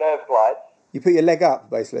do nerve glides. You put your leg up,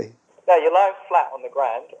 basically. No, you're lying flat on the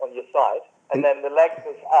ground on your side, and then the leg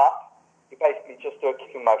is up. You basically just do a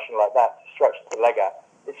kicking motion like that to stretch the leg out.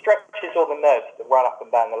 It stretches all the nerves that run up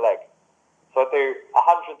and down the leg. So I do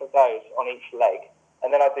 100 of those on each leg,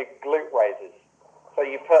 and then I do glute raises. So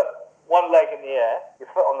you put one leg in the air, your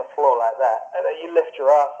foot on the floor like that, and then you lift your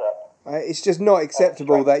ass up. It's just not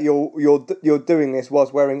acceptable that you're doing this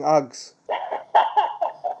whilst wearing Uggs.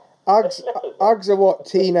 Uggs are what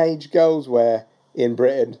teenage girls wear in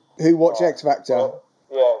Britain who watch X Factor. Well,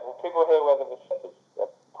 people who wear them are slippers. They're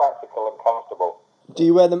practical and comfortable. Do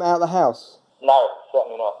you wear them out of the house? No,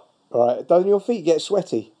 certainly not. Right. Don't your feet get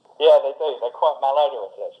sweaty? Yeah, they do. They're quite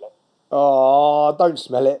malodorous, actually. Oh, don't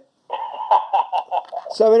smell it.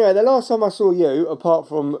 So anyway, the last time I saw you, apart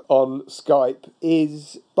from on Skype,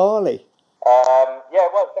 is Bali. Yeah,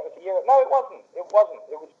 it was. That was a year. No, it wasn't.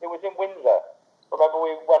 It was in Windsor. Remember,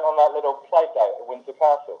 we went on that little play date at Windsor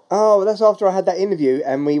Castle. Oh, that's after I had that interview,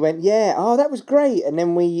 and we went, yeah. Oh, that was great. And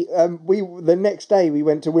then we the next day we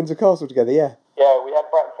went to Windsor Castle together. Yeah. Yeah, we had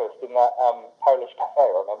breakfast in that Polish cafe.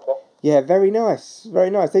 Remember? Yeah, very nice, very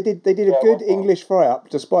nice. They did a good English fry up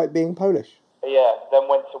despite being Polish. Yeah, then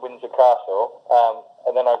went to Windsor Castle,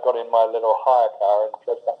 and then I got in my little hire car and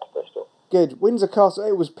drove back to Bristol. Good. Windsor Castle,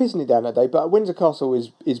 it was pissing it down that day, but Windsor Castle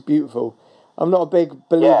is beautiful. I'm not a big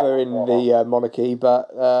believer in the monarchy, but...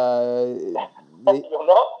 You're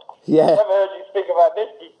not? Yeah. I've never heard you speak about this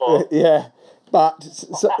before. Yeah, but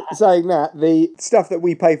saying that, the stuff that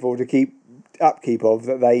we pay for to keep upkeep of,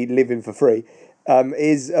 that they live in for free,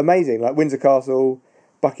 is amazing. Like Windsor Castle,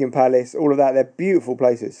 Buckingham Palace, all of that, they're beautiful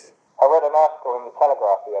places. I read an article in the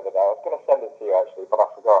Telegraph the other day. I was going to send it to you, actually, but I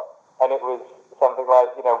forgot. And it was something like,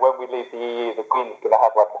 when we leave the EU, the Queen's going to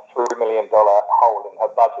have like a $3 million hole in her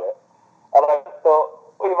budget. And I just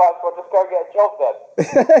thought, well, you might as well just go and get a job then.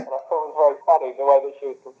 And I thought it was very funny the way that she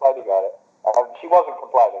was complaining about it. She wasn't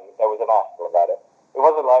complaining. There was an article about it. It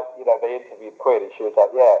wasn't like, they interviewed Queen and she was like,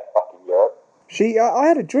 yeah, fucking Europe. I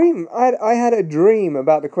had a dream. I had a dream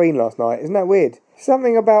about the Queen last night. Isn't that weird?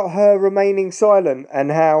 Something about her remaining silent and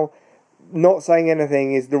how not saying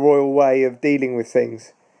anything is the royal way of dealing with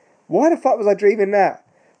things. Why the fuck was I dreaming that?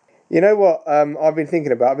 You know what I've been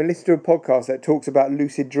thinking about? I've been listening to a podcast that talks about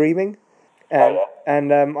lucid dreaming.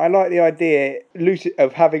 And I like the idea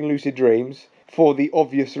of having lucid dreams for the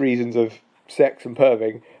obvious reasons of sex and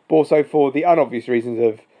perving, but also for the unobvious reasons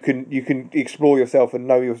of you can explore yourself and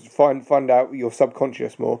know find out your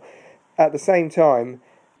subconscious more. At the same time,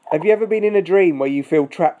 have you ever been in a dream where you feel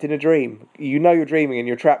trapped in a dream? You know you're dreaming and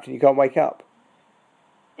you're trapped and you can't wake up?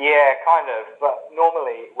 Yeah, kind of. But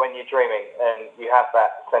normally when you're dreaming and you have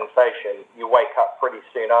that sensation, you wake up pretty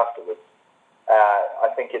soon afterwards. I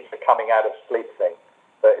think it's the coming out of sleep thing,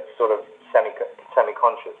 but it's sort of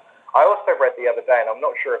semi-conscious. I also read the other day, and I'm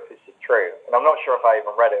not sure if this is true, and I'm not sure if I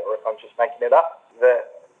even read it or if I'm just making it up, that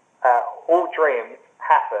all dreams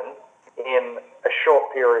happen in a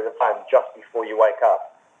short period of time just before you wake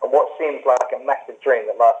up. And what seems like a massive dream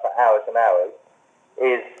that lasts for hours and hours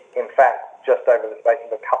is, in fact, just over the space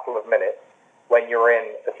of a couple of minutes when you're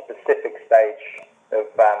in a specific stage of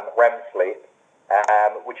REM sleep,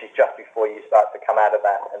 which is just before you start to come out of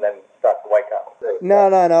that and then start to wake up. No,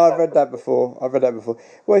 I've read that before.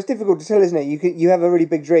 Well, it's difficult to tell, isn't it? You have a really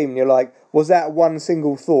big dream and you're like, was that one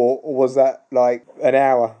single thought or was that like an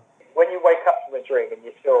hour? When you wake up from a dream and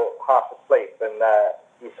you're still half asleep and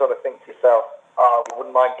you sort of think to yourself, oh, I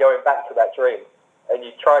wouldn't mind going back to that dream. And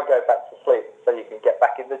you try and go back to sleep so you can get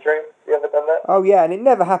back in the dream. You ever done that? Oh, yeah, and it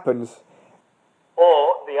never happens.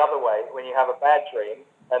 Or the other way, when you have a bad dream,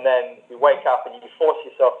 and then you wake up and you force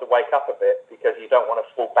yourself to wake up a bit because you don't want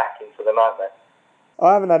to fall back into the nightmare.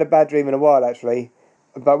 I haven't had a bad dream in a while, actually.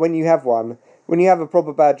 But when you have one, when you have a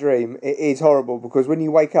proper bad dream, it is horrible because when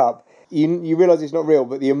you wake up, you realise it's not real,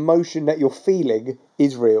 but the emotion that you're feeling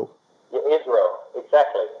is real. It is real,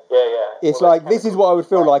 exactly. Yeah. It's like, this is what I would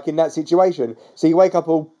feel like in that situation. So you wake up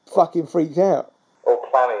all fucking freaked out. All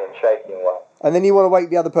clammy and shaky and what. And then you want to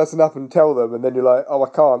wake the other person up and tell them, and then you're like, oh, I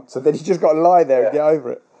can't. So then you just got to lie there and get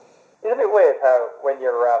over it. Isn't it weird how when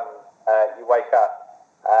you wake up,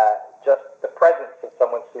 just the presence of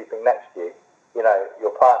someone sleeping next to you,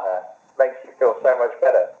 your partner, makes you feel so much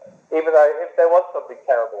better. Even though if there was something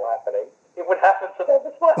terrible happening, it would happen to them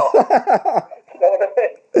as well. know what I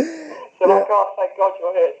mean? So like, oh, thank God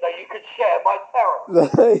you're here, so you could share my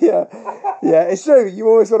terror. yeah, it's true. You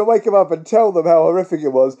always want to wake them up and tell them how horrific it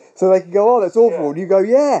was, so they can go, "Oh, that's awful," and you go,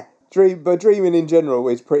 "Yeah." But dreaming in general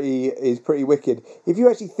is pretty wicked. If you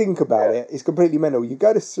actually think about it, it's completely mental. You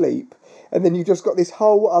go to sleep, and then you've just got this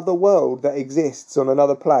whole other world that exists on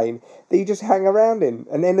another plane that you just hang around in,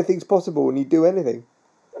 and anything's possible, and you do anything.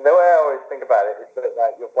 And the way I always think about it is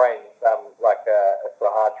that your brain's like a sort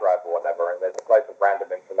of hard drive or whatever, and there's loads of random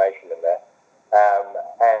information in there.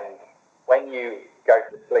 And when you go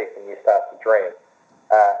to sleep and you start to dream,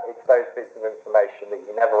 it's those bits of information that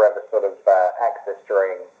you never ever sort of access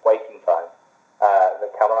during waking time that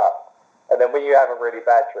come up. And then when you have a really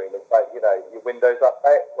bad dream, it's like, you know, your Windows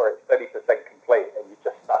update where it's 30% complete and you're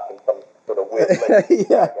just stuck in some sort of weird link. You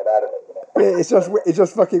can't get out of it. You know? Yeah, it's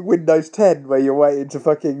just fucking Windows 10 where you're waiting to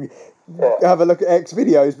fucking have a look at X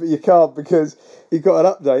videos, but you can't because you've got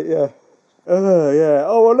an update. Yeah. Yeah.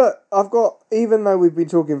 Oh well, look, I've got. Even though we've been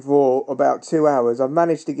talking for about 2 hours, I've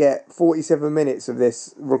managed to get 47 minutes of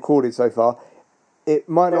this recorded so far. It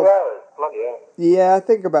might 2 not. 2 hours, bloody hell. Yeah, I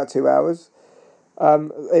think about 2 hours.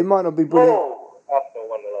 It might not be brilliant. Oh, Arsenal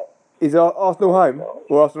won the lot. Is Arsenal home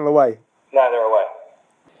or Arsenal away? No, they're away.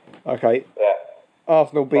 Okay. Yeah.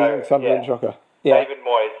 Arsenal beating Sunderland, shocker. Yeah. David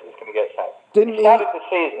Moyes is going to get sacked. Didn't he started the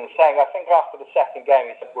season saying, I think after the second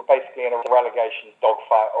game, he said, we're basically in a relegation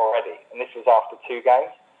dogfight already. And this was after 2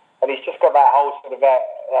 games. And he's just got that whole sort of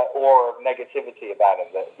aura of negativity about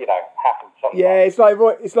him that, you know, happens sometimes. Yeah, it's like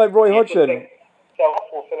Roy Hodgson.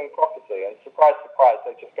 Self-fulfilling prophecy. And surprise, surprise,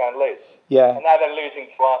 they just go and lose. Yeah. And now they're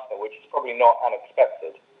losing to Arsenal, which is probably not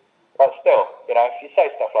unexpected. But still, you know, if you say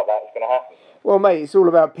stuff like that, it's going to happen. Well, mate, it's all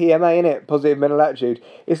about PMA, innit? Positive mental attitude.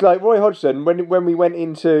 It's like Roy Hodgson, when we went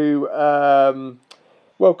into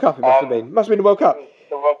World Cup, it must have been. Must have been the World Cup. It was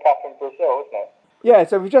the World Cup in Brazil, wasn't it? Yeah,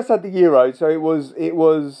 so we just had the Euro, so it was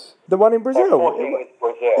the one in Brazil. Was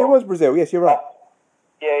Brazil. It was Brazal, yes, you're right.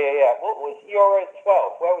 Yeah. What was Euro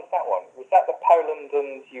 12? Where was that one? Was that the Poland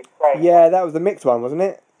and Ukraine? Yeah, that was the mixed one, wasn't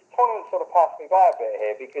it? The tournament sort of passed me by a bit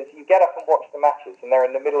here because you get up and watch the matches and they're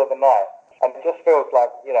in the middle of the night. And it just feels like,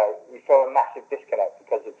 you know, you feel a massive disconnect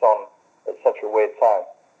because it's on at such a weird time.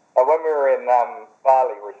 And when we were in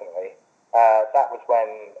Bali recently, that was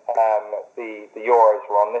when the Euros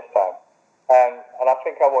were on this time. And I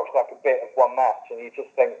think I watched like a bit of one match and you just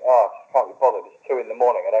think, oh, I just can't be bothered. It's 2 a.m,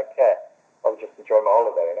 I don't care. I'll just enjoy my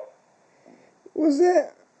holiday, you know.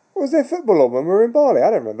 Was there football on when we were in Bali? I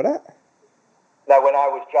don't remember that. No, when I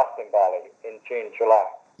was just in Bali in June, July.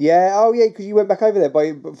 Yeah, because you went back over there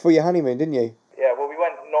for your honeymoon, didn't you? Yeah, well, we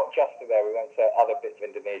went not just to there, we went to other bits of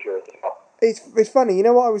Indonesia as well. It's funny, you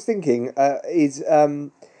know what I was thinking is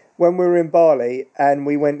when we were in Bali and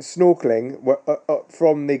we went snorkeling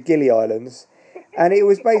from the Gili Islands, and it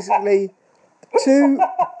was basically 2...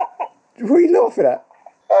 What are you laughing at?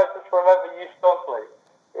 I just remember you snorkeling.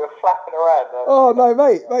 You were flapping around. Oh no,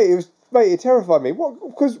 mate, it terrified me. What?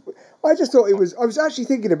 Because I just thought it was. I was actually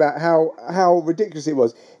thinking about how ridiculous it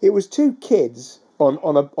was. It was 2 kids on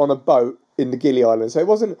a boat in the Gili Islands. So it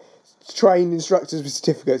wasn't trained instructors with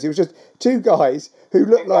certificates. It was just 2 guys who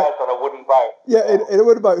looked like on a wooden boat. Yeah, in a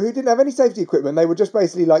wooden boat who didn't have any safety equipment. They were just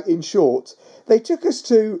basically like in shorts. They took us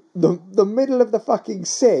to the middle of the fucking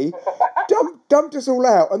sea, dumped us all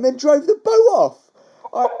out, and then drove the boat off.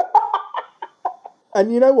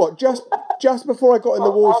 And you know what? Just before I got in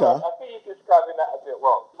the water... I think you're describing that a bit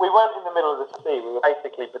wrong. We weren't in the middle of the sea. We were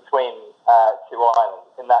basically between 2 islands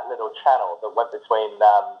in that little channel that went between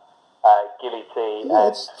Gili T and...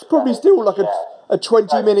 It's probably still like a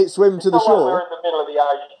 20-minute swim to the shore. We were in the middle of the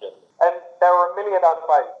ocean. And there were a million other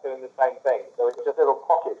boats doing the same thing. There were just little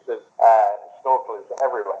pockets of snorkelers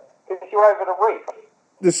everywhere. Because you're over the reef.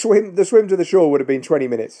 The swim to the shore would have been 20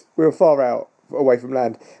 minutes. We were far out, away from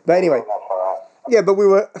land. But anyway... Yeah, but we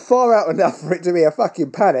were far out enough for it to be a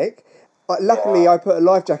fucking panic. Luckily, I put a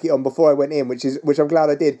life jacket on before I went in, which I'm glad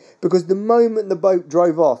I did, because the moment the boat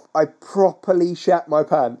drove off, I properly shat my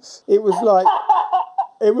pants. It was like,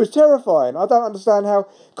 it was terrifying. I don't understand how,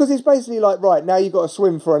 because it's basically like, right, now you've got to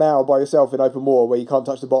swim for an hour by yourself in open water where you can't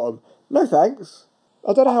touch the bottom. No thanks.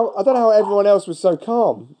 I don't know how everyone else was so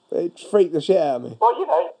calm. It freaked the shit out of me. Well, you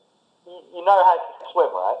know how to swim,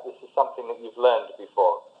 right? This is something that you've learned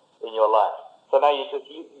before in your life. So now you're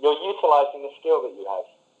utilising the skill that you have.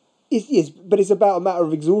 Yes, but it's about a matter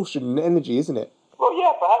of exhaustion and energy, isn't it? Well,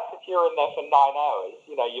 yeah, perhaps if you're in there for 9 hours,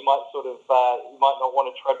 you might you might not want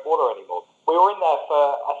to tread water anymore. We were in there for,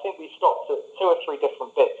 I think we stopped at 2 or 3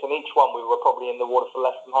 different bits, and each one we were probably in the water for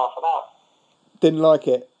less than half an hour. Didn't like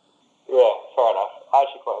it? Yeah, fair enough. I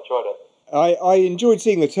actually quite enjoyed it. I enjoyed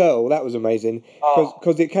seeing the turtle. That was amazing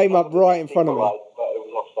because it came up right in front of me. But it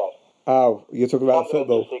was offside. Oh, you're talking about the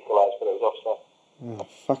football. Equalised, but it was offside. Oh,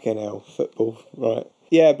 fucking hell, football. Right.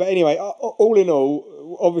 Yeah, but anyway, all in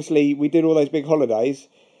all, obviously we did all those big holidays.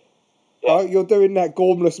 Yeah. You're doing that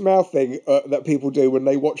gormless mouth thing that people do when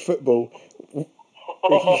they watch football.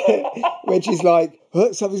 Which is like,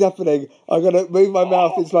 something's happening. I'm gonna move my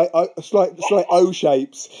mouth. It's like O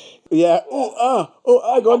shapes. Yeah.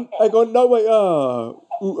 Hang on. No wait. All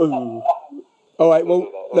right.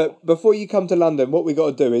 Well, look. Before you come to London, what we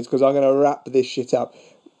got to do is because I'm going to wrap this shit up.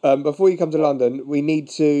 Before you come to London, we need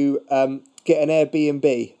to get an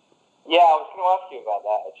Airbnb. Yeah, I was going to ask you about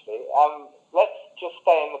that actually. Let's just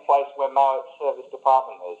stay in the place where Mallett's service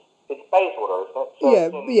department is. It's Bayswater, isn't it? So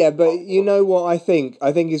yeah, but you know what I think?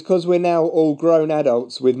 I think it's because we're now all grown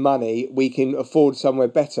adults with money, we can afford somewhere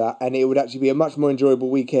better, and it would actually be a much more enjoyable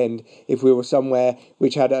weekend if we were somewhere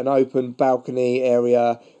which had an open balcony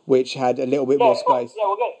area, which had a little bit more space. Yeah,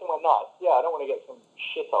 we'll get somewhere nice. Yeah, I don't want to get some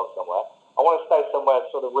shithole somewhere. I want to stay somewhere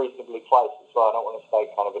sort of reasonably close as well. I don't want to stay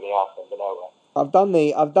kind of in the arse end of nowhere. I've done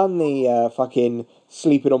the fucking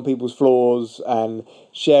sleeping on people's floors and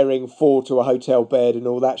sharing 4 to a hotel bed and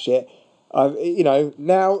all that shit. Now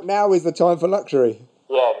is the time for luxury.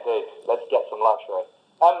 Yeah, indeed. Let's get some luxury.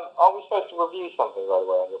 Are we supposed to review something, by the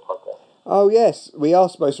way, on your podcast? Oh yes, we are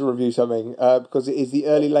supposed to review something because it is the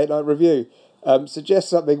early late night review. Suggest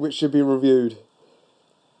something which should be reviewed.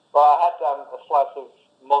 Well, I had a slice of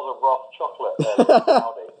Mother Roth chocolate earlier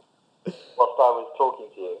Aldi whilst I was talking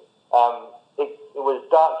to you. It was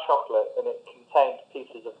dark chocolate and it contained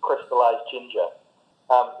pieces of crystallised ginger.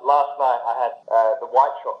 Last night I had the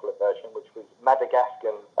white chocolate version, which was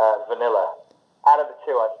Madagascar vanilla. Out of the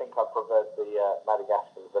two, I think I preferred the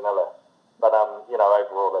Madagascar vanilla. But,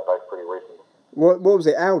 overall they're both pretty reasonable. What was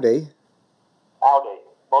it, Aldi? Aldi,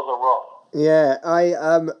 Mother Roth. Yeah,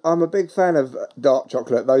 I'm a big fan of dark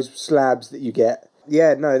chocolate, those slabs that you get.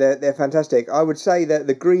 Yeah, no, they're fantastic. I would say that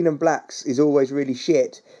the green and blacks is always really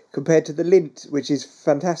shit compared to the Lindt, which is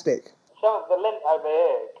fantastic. Some of the Lindt over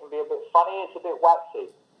here can be a bit funny, it's a bit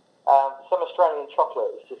waxy. Some Australian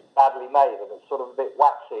chocolate is just badly made and it's sort of a bit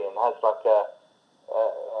waxy and has like a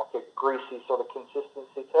greasy sort of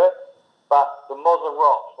consistency to it. But the Mother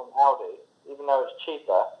Roth from Aldi, even though it's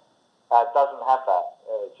cheaper, doesn't have that.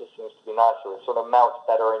 It just seems to be nicer. It sort of melts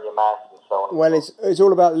better in your mouth and so on. Well, it's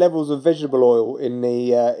all about levels of vegetable oil in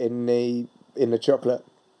the chocolate.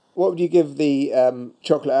 What would you give the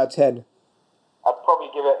chocolate out of 10? I'd probably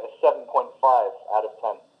give it a 7.5 out of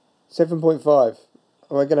 10. 7.5.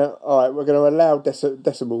 We're gonna allow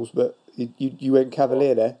decimals, but you went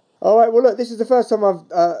cavalier there. All right. Well, look, this is the first time I've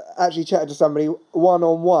actually chatted to somebody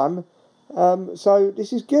one-on-one. So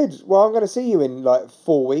this is good. Well, I'm going to see you in like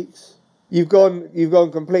 4 weeks. You've gone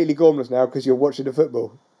completely gormless now because you're watching the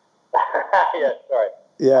football. Yeah, sorry.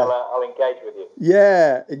 Yeah. I'll engage with you.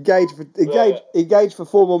 Yeah, engage for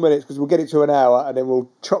 4 more minutes because we'll get it to an hour and then we'll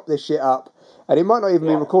chop this shit up. And it might not even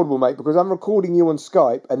be recordable, mate, because I'm recording you on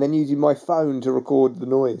Skype and then using my phone to record the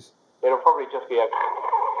noise. It'll probably just be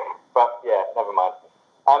but yeah, never mind.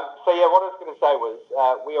 So yeah, what I was going to say was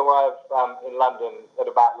we arrive in London at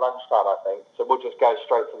about lunchtime, I think. So we'll just go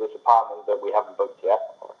straight to this apartment that we haven't booked yet.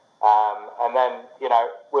 And then,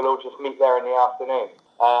 we'll all just meet there in the afternoon.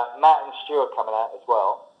 Matt and Stu are coming out as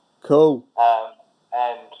well. Cool.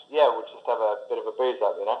 And yeah, we'll just have a bit of a booze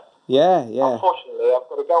up, Yeah. Unfortunately, I've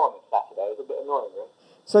got to go on this Saturday. It's a bit annoying, really.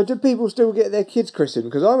 So do people still get their kids christened?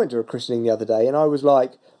 Because I went to a christening the other day and I was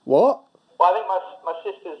like, what? Well, I think my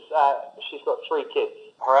sister's, she's got 3 kids.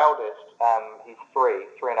 Her eldest, he's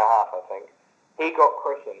 3.5, I think. He got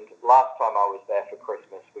christened last time I was there for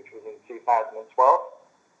Christmas, which was in 2012.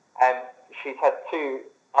 And she's had 2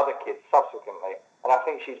 other kids subsequently. And I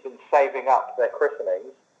think she's been saving up their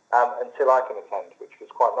christenings until I can attend, which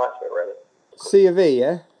was quite nice of it, really. C of E,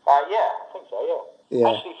 yeah? Yeah, I think so, yeah.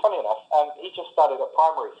 Actually, funny enough, he just started at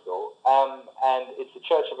primary school, and it's the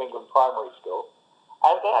Church of England primary school.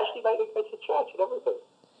 And they actually made him go to church and everything.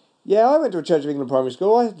 Yeah, I went to a Church of England primary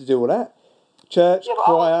school. I had to do all that. Church,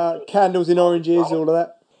 choir, candles in oranges, all of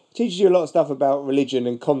that. It teaches you a lot of stuff about religion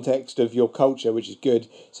and context of your culture, which is good,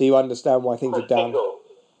 so you understand why things are done. Do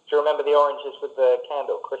you remember the oranges with the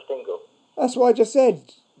candle, Chris Dingle? That's what I just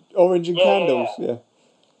said. Orange and candles, yeah.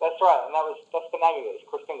 That's right, and that's the name of it, it's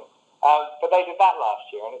Chris Dingle. But they did that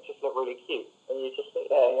last year, and it just looked really cute. And you just think,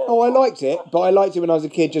 yeah. Oh, I liked it, but I liked it when I was a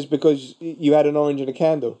kid just because you had an orange and a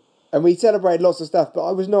candle. And we celebrated lots of stuff, but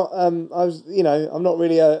I was not, I'm not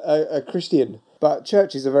really a Christian. But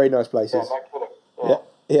churches are very nice places. Yeah, no kidding.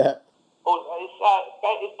 Yeah. Well, is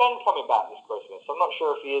Ben coming back this Christmas? I'm not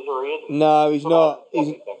sure if he is or he isn't. No, he's not.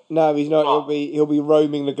 No, he's not. Oh. He'll be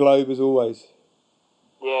roaming the globe as always.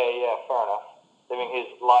 Yeah, fair enough. Living his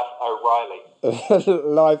life O'Reilly.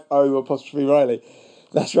 Live O apostrophe Reily.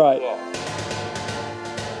 That's right. Yeah.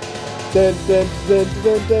 Let's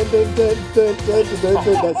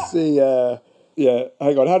see. Yeah,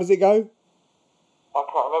 hang on. How does it go? I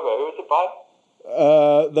can't remember. Who was it by?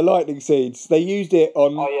 The Lightning Seeds. They used it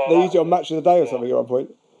on. They used it on Match of the Day or something at one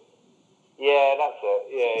point. Yeah, that's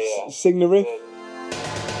it. Yeah. Sing the riff.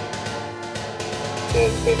 Oh, I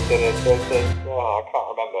can't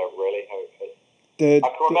remember really how it goes. I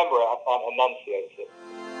can remember it. I can't enunciate it.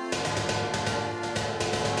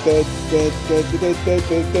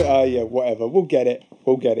 Yeah, whatever. We'll get it.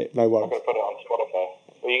 No I'm worries. going to put it on Spotify.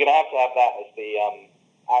 Well, you're going to have that as the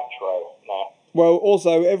outro now. Well,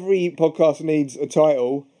 also every podcast needs a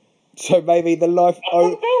title, so maybe the Life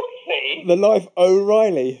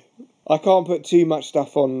O'Reilly. I can't put too much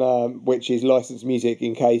stuff on which is licensed music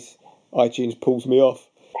in case iTunes pulls me off.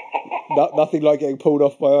 Nothing like getting pulled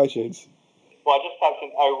off by iTunes. Well, I just typed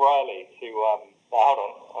in O'Reilly to hold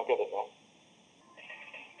on, I'll get it now.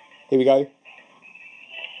 Here we go.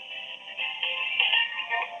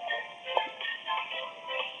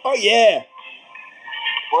 Oh yeah!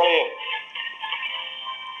 Brilliant.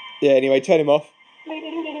 Yeah. Anyway, turn him off. Yeah,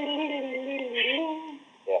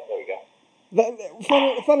 there we go.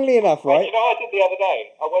 Funnily enough, right? You know what I did the other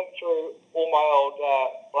day? I went through all my old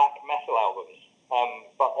black metal albums,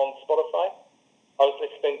 but on Spotify. I was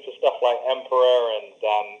listening to stuff like Emperor and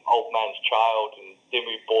Old Man's Child and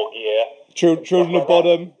Dimmu Borgir. Children of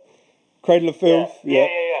Bodom, Cradle of Filth. Yeah,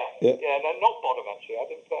 no, not Bodom actually. I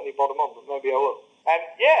didn't put any Bodom on, but maybe I will. And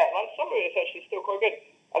like some of it is actually still quite good.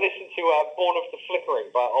 I listened to Born of the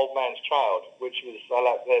Flickering by Old Man's Child, which was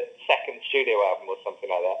like the second studio album or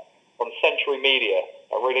something like that, on Century Media,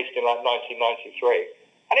 released in like 1993.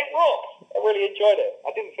 And it rocked. I really enjoyed it.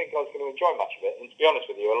 I didn't think I was going to enjoy much of it, and to be honest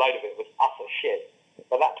with you, a load of it was utter shit.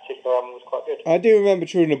 But that particular album was quite good. I do remember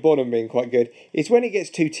Children of Bodom being quite good. It's when it gets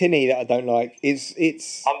too tinny that I don't like. It's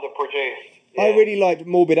underproduced. Yeah. I really liked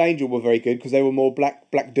Morbid Angel were very good because they were more black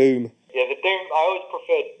doom. Yeah, the doom. I always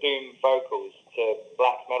preferred doom vocals to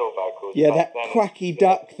black metal vocals. Yeah, that quacky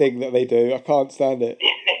duck thing that they do. I can't stand it.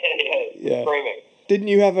 yeah, screaming. Didn't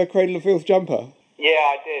you have a Cradle of Filth jumper? Yeah,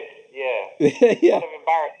 I did. Yeah. Yeah. Kind of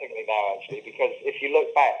embarrassingly now, actually, because if you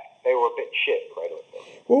look back, they were a bit shit, Cradle of Filth.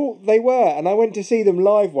 Well, they were, and I went to see them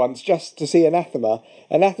live once just to see Anathema.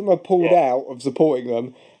 Anathema pulled out of supporting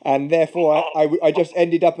them, and therefore I just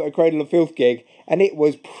ended up at a Cradle of Filth gig, and it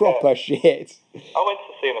was proper shit. I went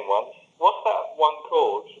to see them once. What's that one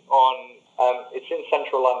called on... it's in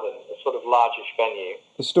central London, a sort of largish venue.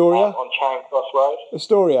 Astoria? On Charing Cross Road.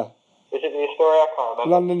 Astoria. Is it the Astoria? I can't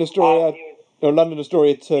remember. London Astoria. London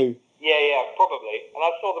Astoria 2. Yeah, probably. And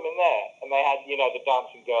I saw them in there, and they had, the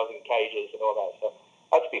dancing girls in cages and all that stuff.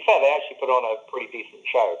 To be fair, they actually put on a pretty decent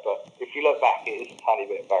show, but if you look back, it is a tiny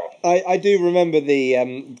bit embarrassing. I do remember the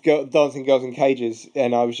dancing girls in cages,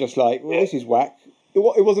 and I was just like, well, this is whack.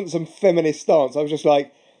 It wasn't some feminist stance. I was just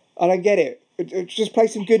like, I don't get it. Just play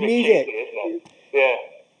some good music. Cheesy, isn't it? Yeah.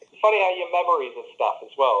 It's funny how your memories of stuff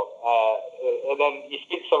as well, and then you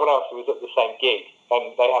speak to someone else who was at the same gig,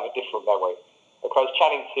 and they have a different memory. Like I was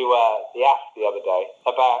chatting to the Ass the other day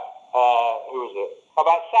about, who was it?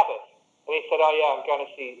 About Sabbath. And he said, oh yeah, I'm going to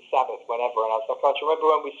see Sabbath whenever. And I was like, oh, do you remember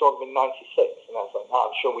when we saw them in 96? And I was like, no,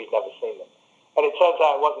 I'm sure we've never seen them. And it turns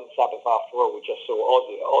out it wasn't Sabbath after all, we just saw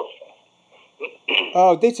Ozzy at Ozfest.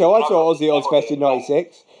 Oh, ditto. I saw Ozzy at Ozfest in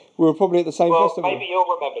 96. We were probably at the same festival. Maybe you'll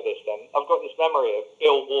remember this then. I've got this memory of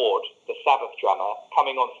Bill Ward, the Sabbath drummer,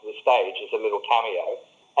 coming onto the stage as a little cameo.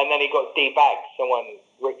 And then he got debagged. Someone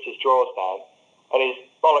ripped his drawers down. And his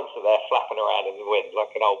bollocks are there flapping around in the wind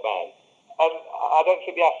like an old man. And I don't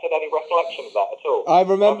think the Ass had any recollection of that at all. I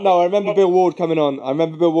remember Bill Ward coming on. I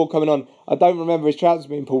don't remember his trousers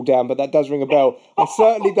being pulled down, but that does ring a bell. I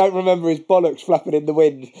certainly don't remember his bollocks flapping in the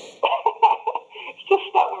wind. It's just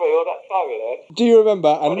stuck with me all that time, Do you remember?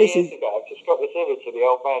 And this is... I've just got this image of the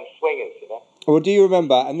old man swingers, Well, do you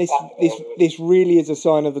remember? And this really is a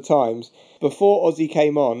sign of the times. Before Ozzy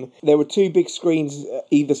came on, there were two big screens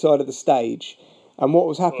either side of the stage. And what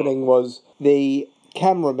was happening was the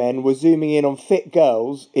cameramen were zooming in on fit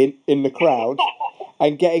girls in the crowd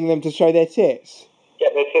and getting them to show their tits.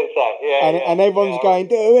 Get their tits out, and everyone's going,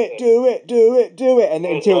 do it, and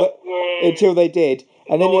until they did.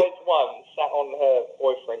 And then always one sat on her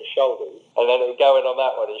boyfriend's shoulders, and then it would go in on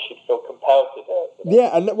that one, and she'd feel compelled to do it.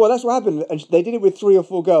 Yeah, and that's what happened. And they did it with 3 or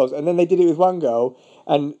 4 girls, and then they did it with one girl,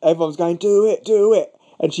 and everyone was going, do it,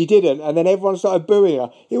 and she didn't, and then everyone started booing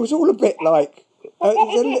her. It was all a bit like,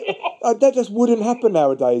 That just wouldn't happen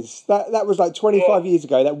nowadays. That was like 25 years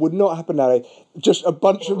ago. That would not happen nowadays. Just a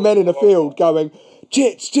bunch of men in a field going,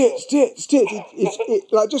 tits, tits, tits, tits.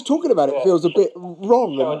 Like just talking about it feels a bit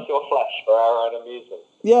wrong. Show us your flesh for our own amusement.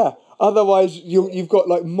 Yeah. Otherwise, you've got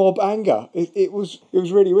like mob anger. It was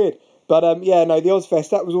really weird. But the Ozfest.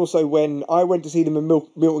 That was also when I went to see them in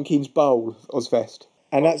Milton Keynes Bowl Ozfest,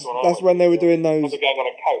 and that's when they were doing those. Was it going on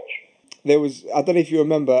a coach? There was, I don't know if you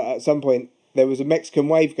remember, at some point there was a Mexican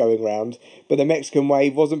wave going round, but the Mexican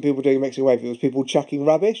wave wasn't people doing a Mexican wave; it was people chucking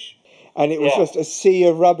rubbish, and it was just a sea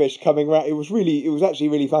of rubbish coming round. It was actually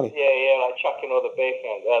really funny. Yeah, like chucking all the beer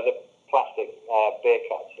cans, the plastic beer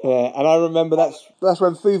cups. Yeah, and I remember that's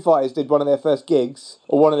when Foo Fighters did one of their first gigs,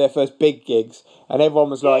 or one of their first big gigs, and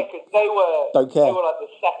everyone was like, because they were don't care. They were like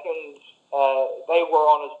the second. They were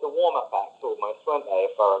on as the warm-up acts almost, weren't they?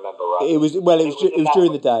 If I remember right. It was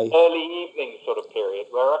during the day, early evening sort of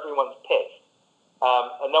period where everyone's pissed,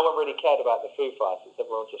 and no one really cared about the Foo Fighters.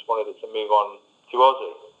 Everyone just wanted it to move on to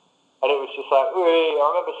Ozzy, and it was just like, I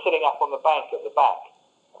remember sitting up on the bank at the back,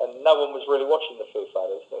 and no one was really watching the Foo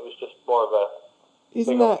Fighters. It was just more of a.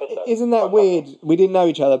 Isn't that weird? We didn't know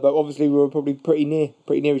each other, but obviously we were probably pretty near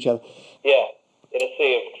each other. Yeah. In a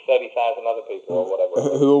sea of 30,000 other people or whatever.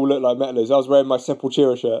 Who all looked like metalers. I was wearing my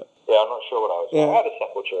Sepultura shirt. Yeah, I'm not sure what I was wearing. I had a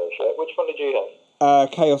Sepultura shirt. Which one did you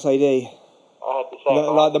have? Chaos AD. I had the same.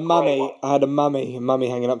 Like the mummy. I had a mummy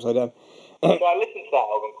hanging upside down. So I listened to that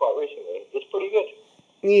album quite recently. It's pretty good.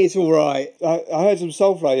 Yeah, it's all right. I heard some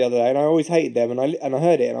Soulfly the other day, and I always hated them, and I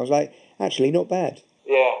heard it, and I was like, actually, not bad.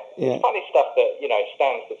 Yeah. It's funny stuff that,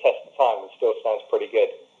 stands the test of time and still sounds pretty good.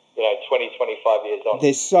 20, 25 years on.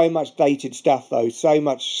 There's so much dated stuff though. So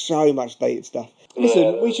much dated stuff.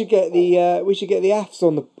 Listen, we should get the AFs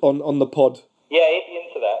on the pod. Yeah, he'd be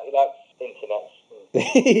into that. He likes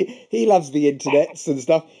internet. He loves the internets and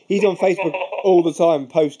stuff. He's on Facebook all the time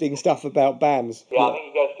posting stuff about bands. Yeah, I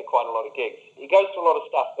think he goes to quite a lot of gigs. He goes to a lot of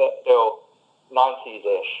stuff that still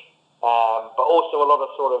 90s-ish, but also a lot of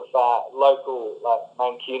sort of local, like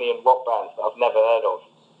Mancunian rock bands that I've never heard of.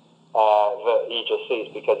 That he just sees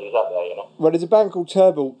because he's up there, Well, there's a band called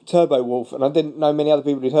Turbo Wolf, and I didn't know many other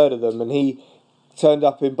people who'd heard of them, and he turned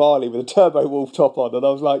up in Bali with a Turbo Wolf top on, and I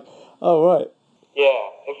was like, oh, right. Yeah,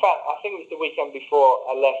 in fact, I think it was the weekend before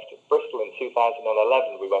I left Bristol in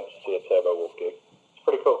 2011, we went to see a Turbo Wolf gig. It's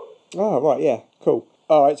pretty cool. Oh, right, yeah, cool.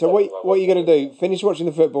 All right, so what are you going to do? Finish watching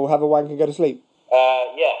the football, have a wank and go to sleep?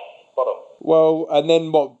 Yeah, spot on. Well, and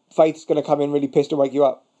then what, Faith's going to come in really pissed and wake you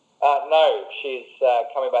up? No, she's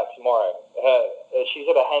coming back tomorrow. She's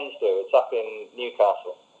at a hen's do. It's up in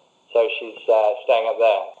Newcastle, so she's staying up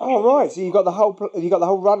there. Oh right, so you got the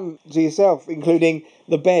whole run to yourself, including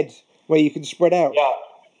the bed where you can spread out. Yeah,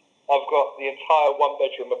 I've got the entire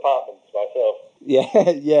one-bedroom apartment to myself.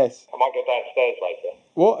 Yeah, yes. I might go downstairs later.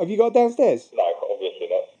 What have you got downstairs? No, obviously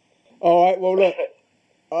not. All right, well look,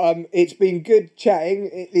 it's been good chatting.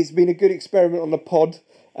 It's been a good experiment on the pod.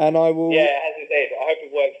 And I will. Yeah, as it did. I hope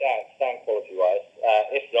it works out sound quality wise.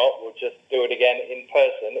 If not, we'll just do it again in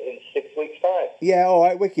person in 6 weeks' time. Yeah, all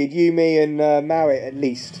right, wicked. You, me, and Mowat at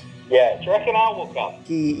least. Yeah, do you reckon Al will come?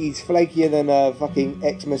 He's flakier than a fucking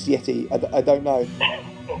Xmas Yeti. I don't know.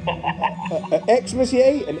 Xmas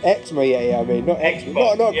Yeti? An Xmas Yeti, I mean, not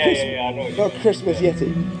Xmas. Not Christmas. Yeah, I know. Not Christmas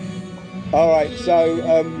Yeti. All right, so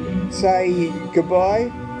say goodbye.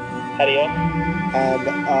 Adios. And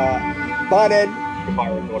bye then. Goodbye,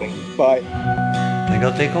 recording. Bye. Think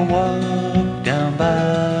I'll take a walk down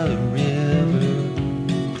by the river.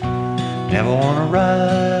 Never wanna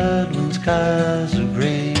ride when skies are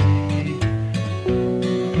gray.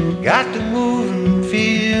 Got to move and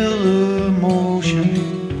feel the motion.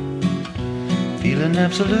 Feeling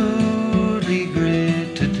absolutely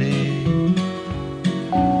great today.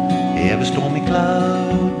 Every stormy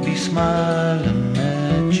cloud be smiling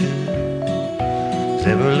at you.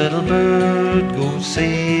 Every little bird goes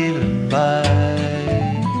sailing by.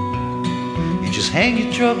 You just hang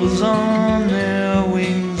your troubles on their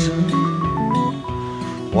wings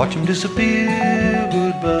and watch them disappear.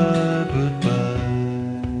 Goodbye, goodbye.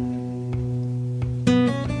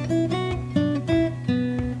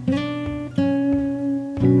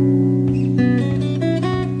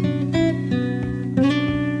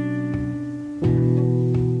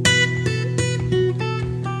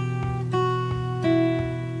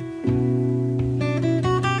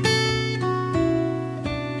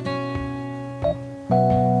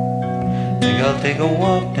 Take a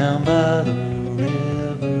walk down by the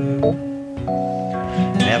river.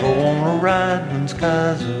 Never wanna ride when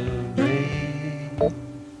skies are gray.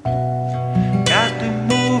 Got to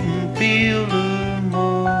move and feel the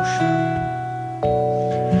motion.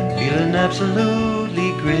 Feeling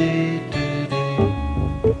absolutely great today.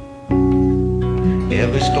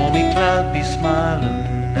 Every stormy cloud be smiling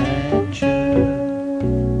at you,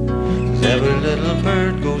 'cause every little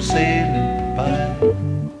bird goes sailing